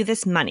give you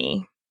this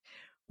money,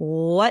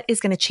 what is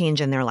going to change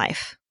in their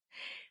life?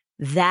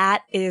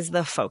 That is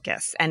the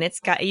focus. And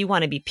you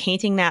want to be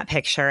painting that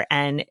picture,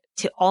 and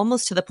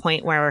almost to the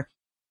point where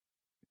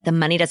the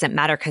money doesn't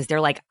matter, because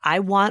they're like, I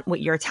want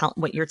what you're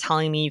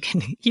telling me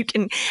you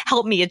can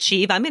help me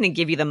achieve. I'm going to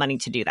give you the money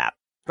to do that.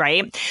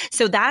 Right.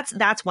 So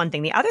that's one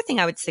thing. The other thing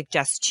I would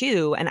suggest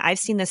too, and I've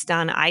seen this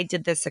done, I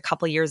did this a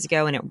couple of years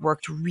ago and it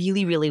worked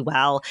really, really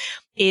well,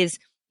 is,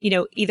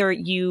 either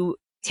you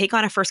take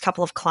on a first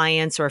couple of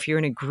clients, or if you're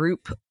in a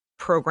group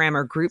program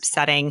or group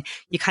setting,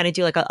 you kind of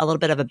do like a little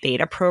bit of a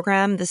beta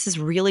program. This is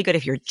really good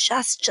if you're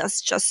just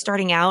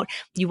starting out.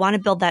 You want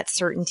to build that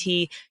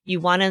certainty. You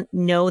want to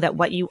know that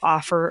what you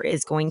offer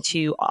is going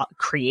to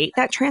create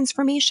that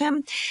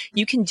transformation.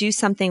 You can do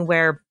something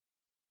where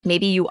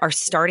maybe you are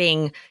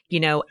starting,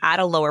 at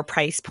a lower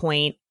price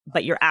point,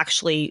 but you're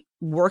actually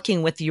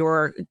working with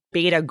your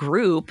beta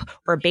group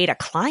or beta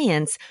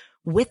clients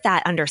with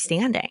that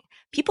understanding.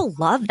 People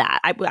love that.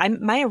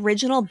 My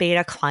original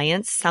beta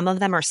clients, some of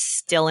them are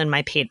still in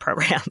my paid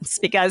programs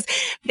because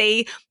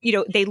they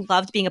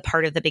loved being a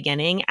part of the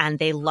beginning, and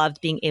they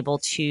loved being able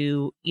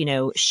to,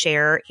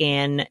 share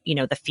in,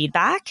 the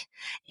feedback,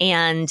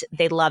 and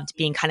they loved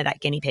being kind of that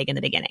guinea pig in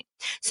the beginning.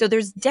 So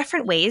there's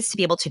different ways to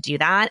be able to do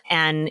that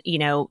and,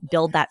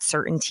 build that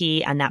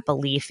certainty and that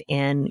belief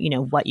in,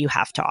 what you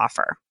have to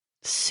offer.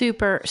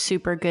 Super,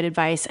 super good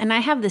advice. And I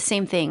have the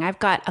same thing. I've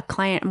got a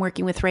client I'm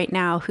working with right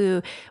now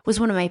who was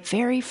one of my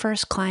very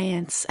first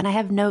clients. And I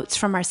have notes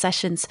from our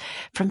sessions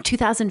from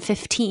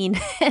 2015.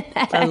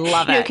 I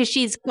love it. Because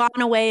she's gone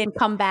away and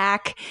come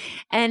back.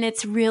 And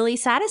it's really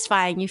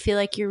satisfying. You feel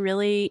like you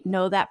really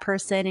know that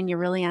person and you're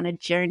really on a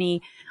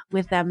journey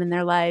with them in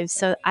their lives.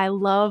 So I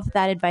love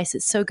that advice.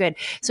 It's so good.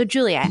 So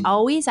Julie, I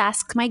always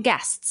ask my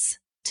guests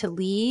to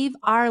leave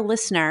our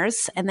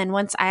listeners. And then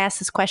once I ask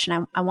this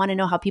question, I want to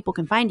know how people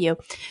can find you.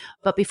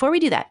 But before we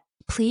do that,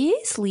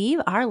 please leave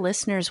our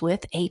listeners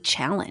with a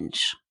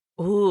challenge.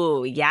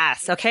 Ooh,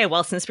 yes. Okay.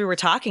 Well, since we were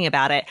talking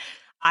about it,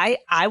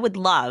 I would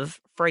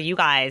love for you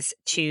guys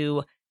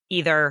to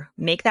either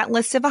make that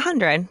list of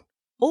 100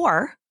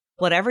 or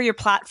whatever your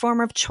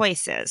platform of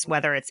choice is,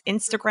 whether it's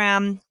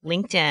Instagram,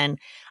 LinkedIn,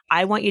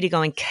 I want you to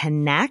go and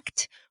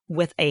connect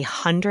with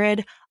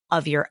 100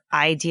 of your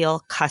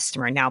ideal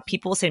customer. Now,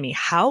 people will say to me,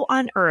 how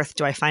on earth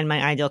do I find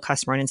my ideal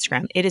customer on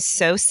Instagram? It is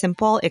so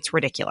simple. It's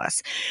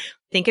ridiculous.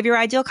 Think of your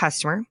ideal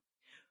customer.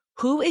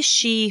 Who is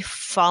she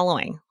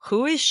following?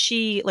 Who is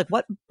she, like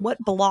what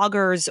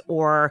bloggers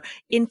or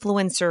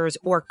influencers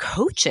or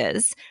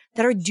coaches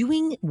that are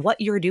doing what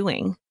you're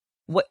doing?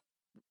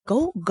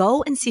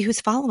 Go and see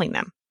who's following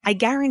them. I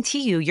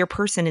guarantee you your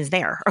person is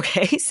there.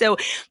 Okay. So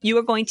you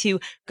are going to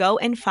go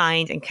and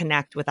find and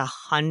connect with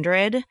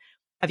 100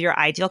 of your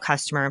ideal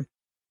customer,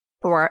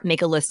 or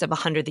make a list of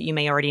 100 that you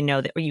may already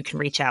know that you can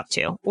reach out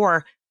to.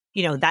 Or,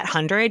 that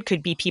 100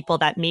 could be people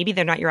that maybe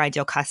they're not your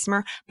ideal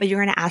customer, but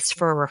you're going to ask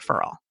for a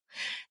referral.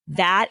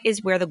 That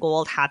is where the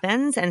gold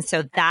happens. And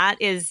so that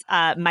is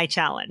my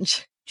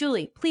challenge.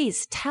 Julie,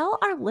 please tell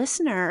our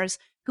listeners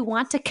who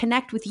want to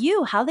connect with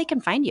you how they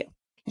can find you.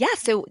 Yeah.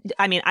 So,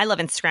 I love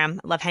Instagram.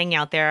 I love hanging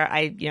out there.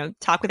 I,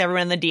 talk with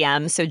everyone in the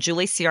DMs. So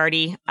Julie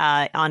Ciardi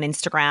on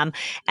Instagram.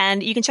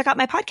 And you can check out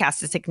my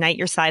podcast. It's Ignite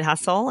Your Side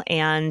Hustle.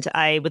 And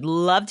I would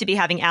love to be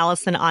having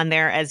Allison on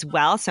there as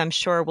well. So I'm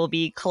sure we'll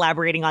be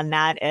collaborating on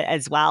that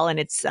as well. And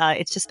it's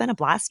just been a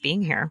blast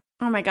being here.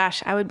 Oh my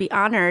gosh, I would be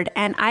honored.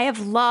 And I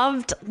have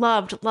loved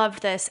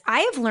this. I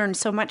have learned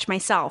so much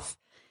myself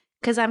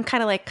because I'm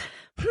kind of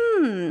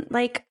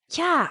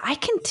yeah, I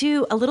can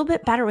do a little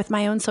bit better with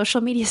my own social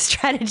media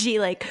strategy.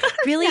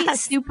 Really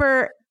yes.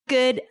 Super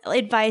good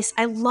advice.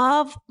 I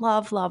love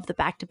the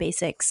back to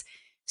basics.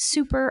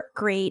 Super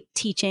great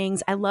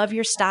teachings. I love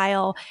your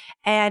style.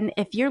 And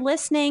if you're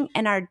listening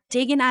and are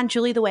digging on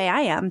Julie the way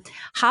I am,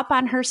 hop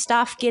on her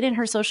stuff, get in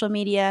her social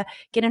media,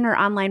 get in her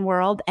online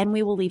world, and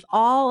we will leave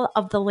all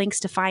of the links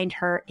to find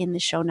her in the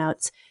show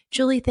notes.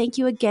 Julie, thank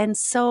you again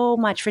so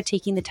much for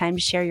taking the time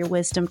to share your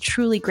wisdom.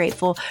 Truly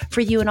grateful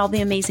for you and all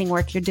the amazing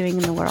work you're doing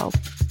in the world.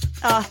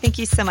 Oh, thank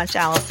you so much,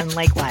 Allison.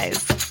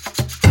 Likewise.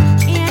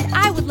 And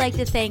I would like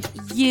to thank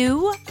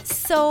you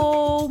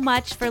so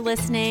much for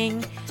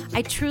listening.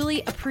 I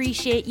truly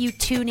appreciate you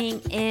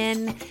tuning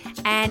in.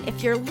 And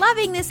if you're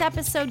loving this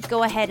episode,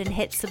 go ahead and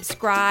hit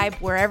subscribe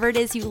wherever it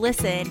is you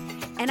listen.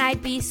 And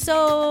I'd be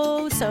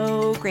so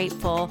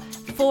grateful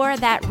for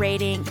that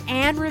rating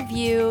and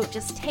review.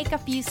 Just take a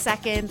few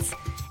seconds,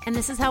 and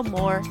this is how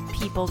more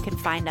people can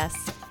find us.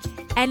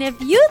 And if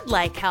you'd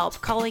like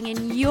help calling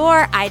in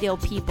your ideal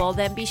people,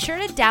 then be sure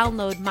to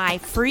download my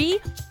free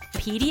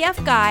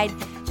PDF guide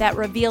that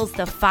reveals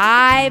the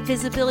 5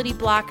 visibility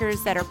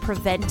blockers that are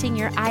preventing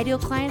your ideal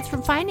clients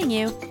from finding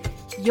you.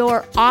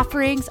 Your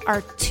offerings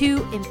are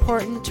too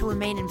important to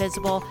remain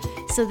invisible,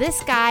 so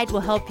this guide will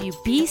help you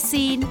be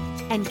seen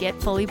and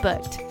get fully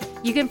booked.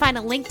 You can find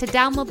a link to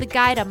download the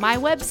guide on my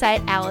website,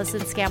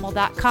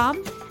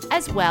 AllisonScammell.com,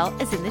 as well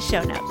as in the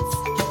show notes.